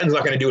 Sutton's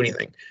not going to do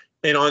anything.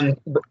 And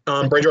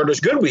on Bridgewater's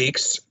good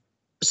weeks,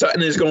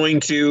 Sutton is going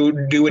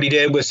to do what he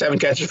did with 7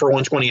 catches for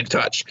 120 and a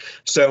touch.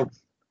 So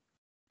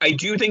I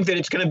do think that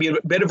it's going to be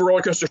a bit of a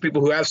roller coaster for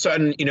people who have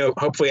Sutton.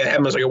 Hopefully I have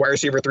him as like a wide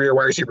receiver 3 or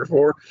wide receiver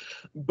 4.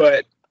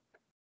 But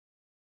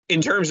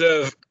in terms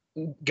of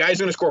guys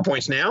going to score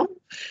points now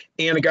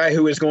and a guy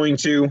who is going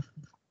to,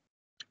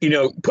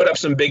 put up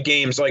some big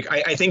games, like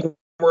I think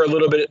we're a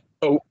little bit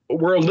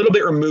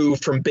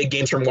removed from big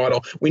games from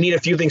Waddle. We need a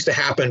few things to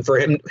happen for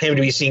him to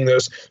be seeing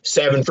those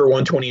 7 for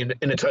 120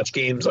 in a touch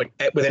games like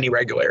with any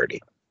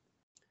regularity.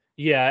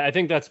 Yeah, I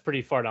think that's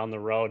pretty far down the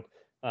road.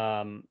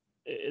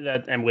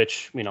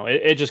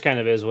 It just kind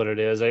of is what it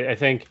is. I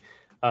think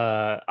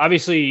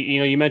obviously,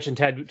 you mentioned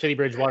Teddy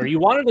Bridgewater. You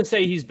wanted to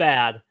say he's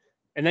bad,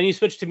 and then you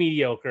switched to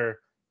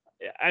mediocre.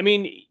 I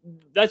mean,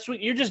 that's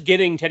what you're just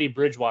getting Teddy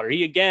Bridgewater.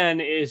 He,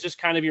 again, is just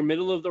kind of your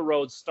middle of the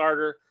road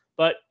starter,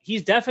 but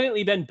he's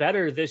definitely been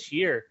better this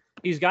year.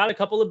 He's got a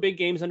couple of big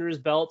games under his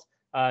belt.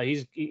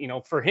 He's,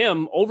 for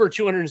him, over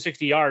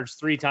 260 yards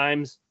 3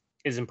 times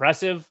is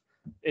impressive.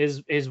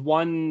 Is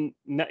one,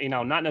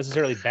 not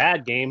necessarily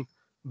bad game,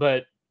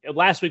 but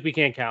last week we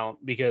can't count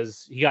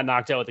because he got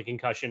knocked out with a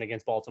concussion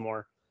against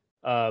Baltimore.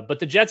 But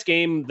the Jets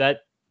game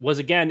that was,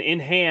 again, in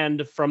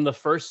hand from the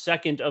first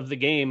second of the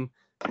game,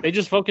 they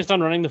just focused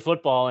on running the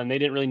football, and they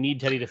didn't really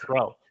need Teddy to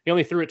throw. He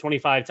only threw it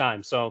 25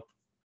 times. So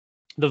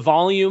the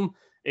volume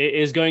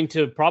is going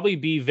to probably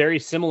be very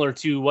similar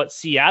to what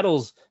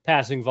Seattle's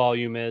passing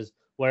volume is,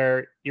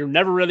 where you're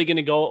never really going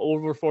to go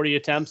over 40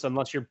 attempts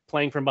unless you're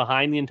playing from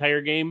behind the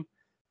entire game.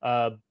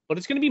 But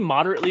it's going to be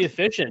moderately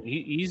efficient.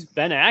 He's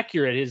been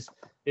accurate.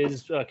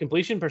 His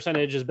completion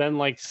percentage has been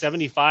like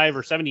 75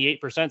 or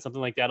 78%,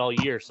 something like that all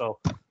year. So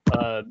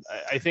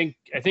I think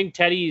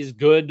Teddy is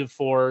good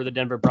for the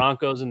Denver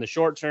Broncos in the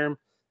short term.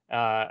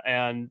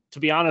 And to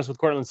be honest, with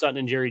Courtland Sutton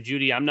and Jerry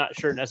Jeudy, I'm not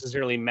sure it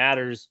necessarily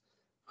matters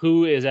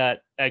who is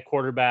at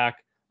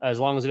quarterback as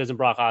long as it isn't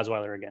Brock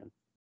Osweiler again.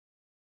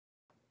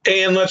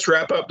 And let's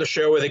wrap up the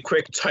show with a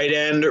quick tight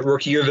end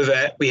rookie of the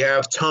vet. We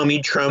have Tommy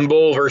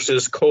Tremble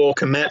versus Cole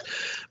Kmet.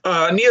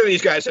 Neither of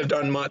these guys have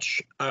done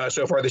much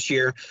so far this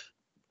year.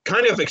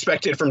 Kind of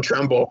expected from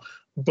Tremble,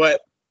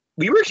 but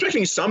we were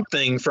expecting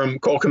something from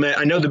Cole Kmet.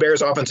 I know the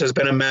Bears offense has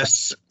been a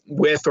mess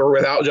with or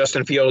without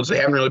Justin Fields. They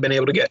haven't really been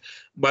able to get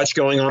much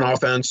going on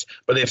offense,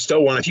 but they've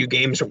still won a few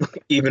games,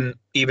 even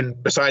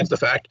besides the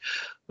fact.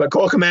 But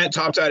Cole Kmet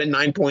topped out at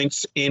 9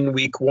 points in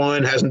week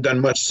 1, hasn't done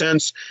much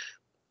since.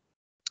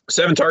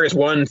 7 targets,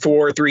 1,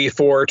 4, 3,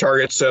 4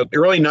 targets. So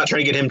they're really not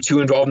trying to get him too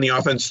involved in the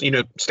offense,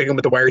 sticking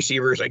with the wide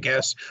receivers, I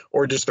guess,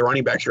 or just the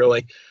running backs,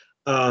 really.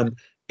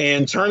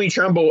 And Tommy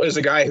Tremble is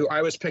a guy who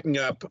I was picking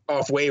up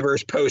off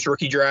waivers post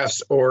rookie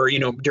drafts or,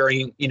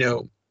 during,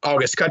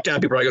 August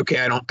cutdown. People are like,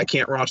 okay, I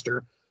can't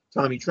roster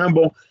Tommy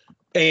Tremble.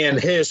 And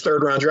his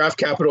 3rd round draft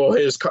capital,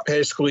 his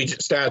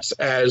collegiate stats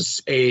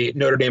as a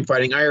Notre Dame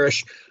Fighting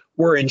Irish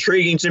were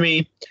intriguing to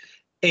me.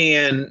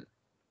 And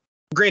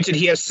granted,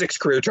 he has 6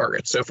 career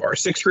targets so far,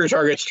 6 career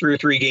targets through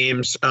 3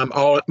 games,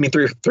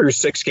 through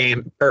 6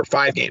 games or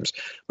 5 games,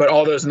 but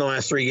all those in the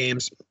last 3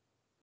 games.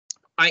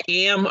 I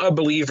am a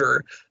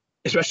believer,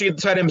 especially at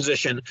the tight end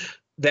position,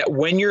 that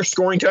when you're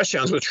scoring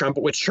touchdowns with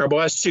Tremble, which Tremble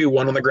has 2,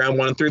 1 on the ground,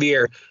 1 through the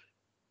air,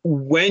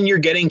 when you're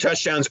getting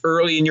touchdowns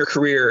early in your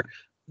career,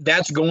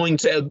 that's going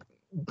to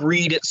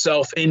breed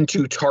itself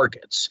into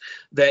targets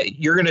that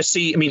you're going to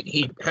see. I mean,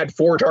 he had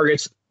 4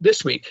 targets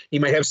this week. He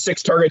might have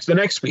 6 targets the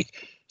next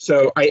week.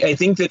 So I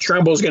think that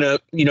Tremble is going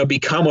to,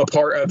 become a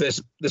part of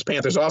this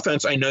Panthers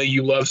offense. I know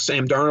you love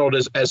Sam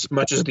Darnold as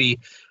much as the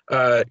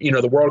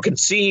world can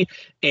see.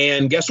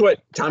 And guess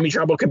what? Tommy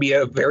Tremble can be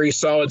a very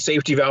solid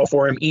safety valve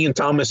for him. Ian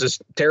Thomas is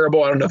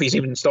terrible. I don't know if he's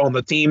even still on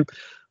the team.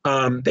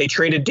 They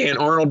traded Dan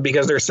Arnold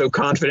because they're so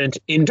confident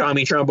in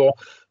Tommy Tremble.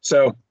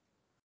 So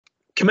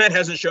Kmet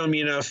hasn't shown me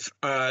enough.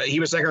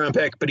 He was a 2nd-round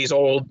pick, but he's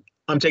old.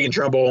 I'm taking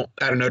Tremble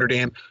out of Notre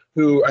Dame,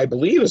 who I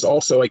believe is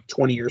also like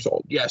 20 years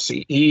old. Yes,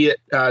 he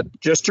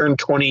just turned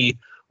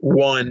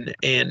 21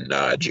 in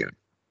June.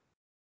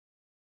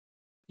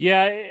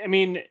 Yeah, I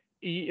mean,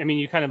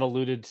 you kind of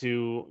alluded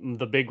to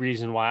the big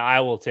reason why I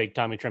will take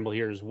Tommy Tremble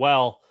here as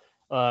well.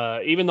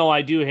 Even though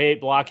I do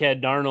hate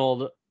blockhead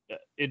Darnold,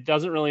 it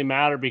doesn't really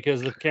matter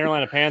because the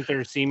Carolina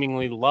Panthers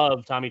seemingly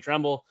love Tommy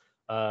Tremble.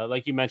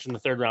 Like you mentioned, the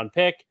 3rd-round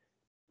pick.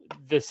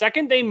 The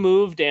second they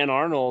moved Dan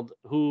Arnold,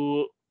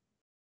 who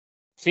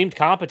seemed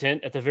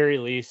competent at the very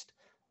least,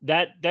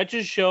 that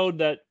just showed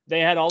that they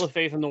had all the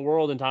faith in the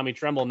world in Tommy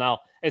Tremble. Now,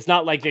 it's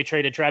not like they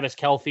traded Travis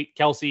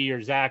Kelce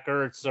or Zach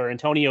Ertz or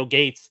Antonio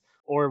Gates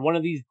or one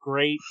of these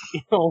great,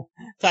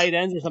 tight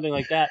ends or something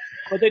like that.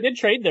 But they did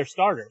trade their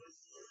starter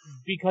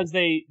because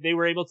they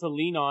were able to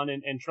lean on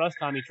and trust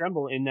Tommy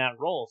Tremble in that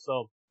role.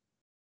 So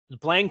the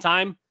playing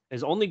time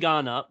has only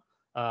gone up.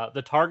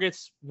 The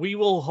targets, we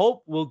will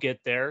hope will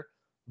get there.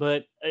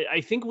 But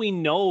I think we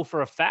know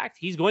for a fact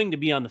he's going to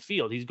be on the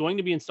field. He's going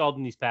to be installed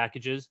in these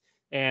packages.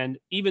 And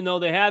even though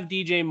they have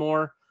DJ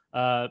Moore,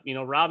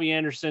 Robbie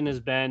Anderson has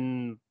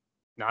been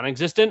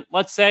non-existent,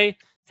 let's say.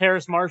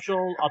 Terrace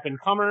Marshall,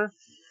 up-and-comer.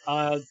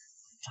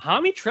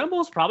 Tommy Tremble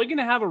is probably going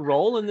to have a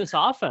role in this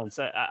offense.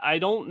 I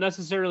don't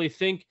necessarily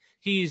think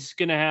he's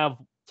going to have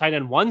tight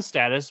end 1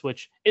 status,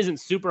 which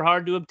isn't super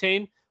hard to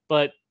obtain.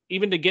 But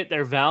even to get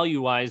there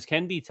value-wise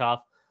can be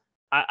tough.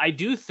 I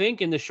do think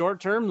in the short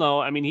term,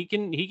 though, I mean, he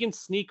can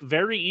sneak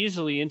very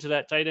easily into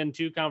that tight end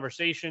 2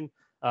 conversation.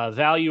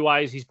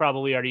 Value-wise, he's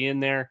probably already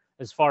in there.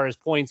 As far as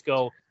points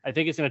go, I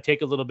think it's going to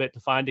take a little bit to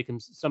find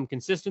some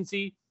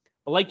consistency.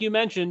 But like you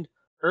mentioned,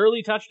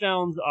 early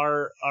touchdowns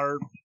are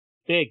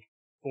big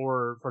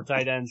for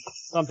tight ends,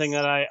 something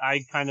that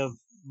I kind of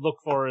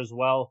look for as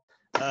well.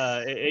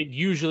 It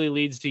usually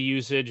leads to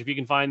usage. If you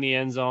can find the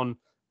end zone,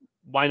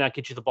 why not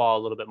get you the ball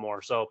a little bit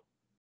more? So,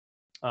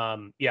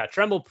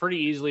 Tremble pretty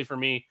easily for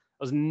me.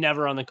 I was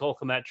never on the Cole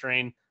Kmet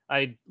train.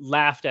 I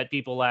laughed at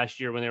people last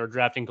year when they were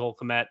drafting Cole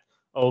Kmet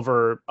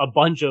over a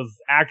bunch of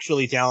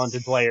actually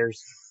talented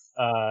players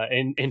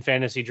in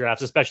fantasy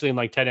drafts, especially in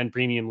like tight end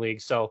premium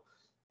leagues. So,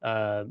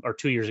 or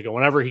 2 years ago,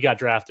 whenever he got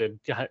drafted,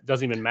 it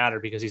doesn't even matter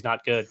because he's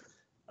not good.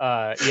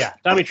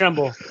 Tommy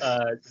Tremble,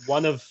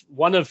 one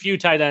of few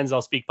tight ends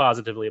I'll speak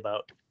positively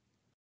about.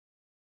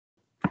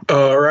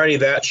 Alrighty,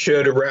 that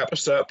should wrap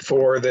us up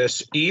for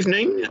this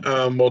evening.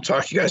 We'll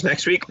talk to you guys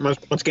next week. Once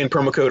again,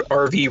 promo code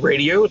RV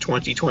Radio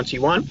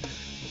 2021.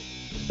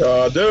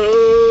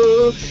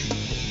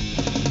 Kadosh.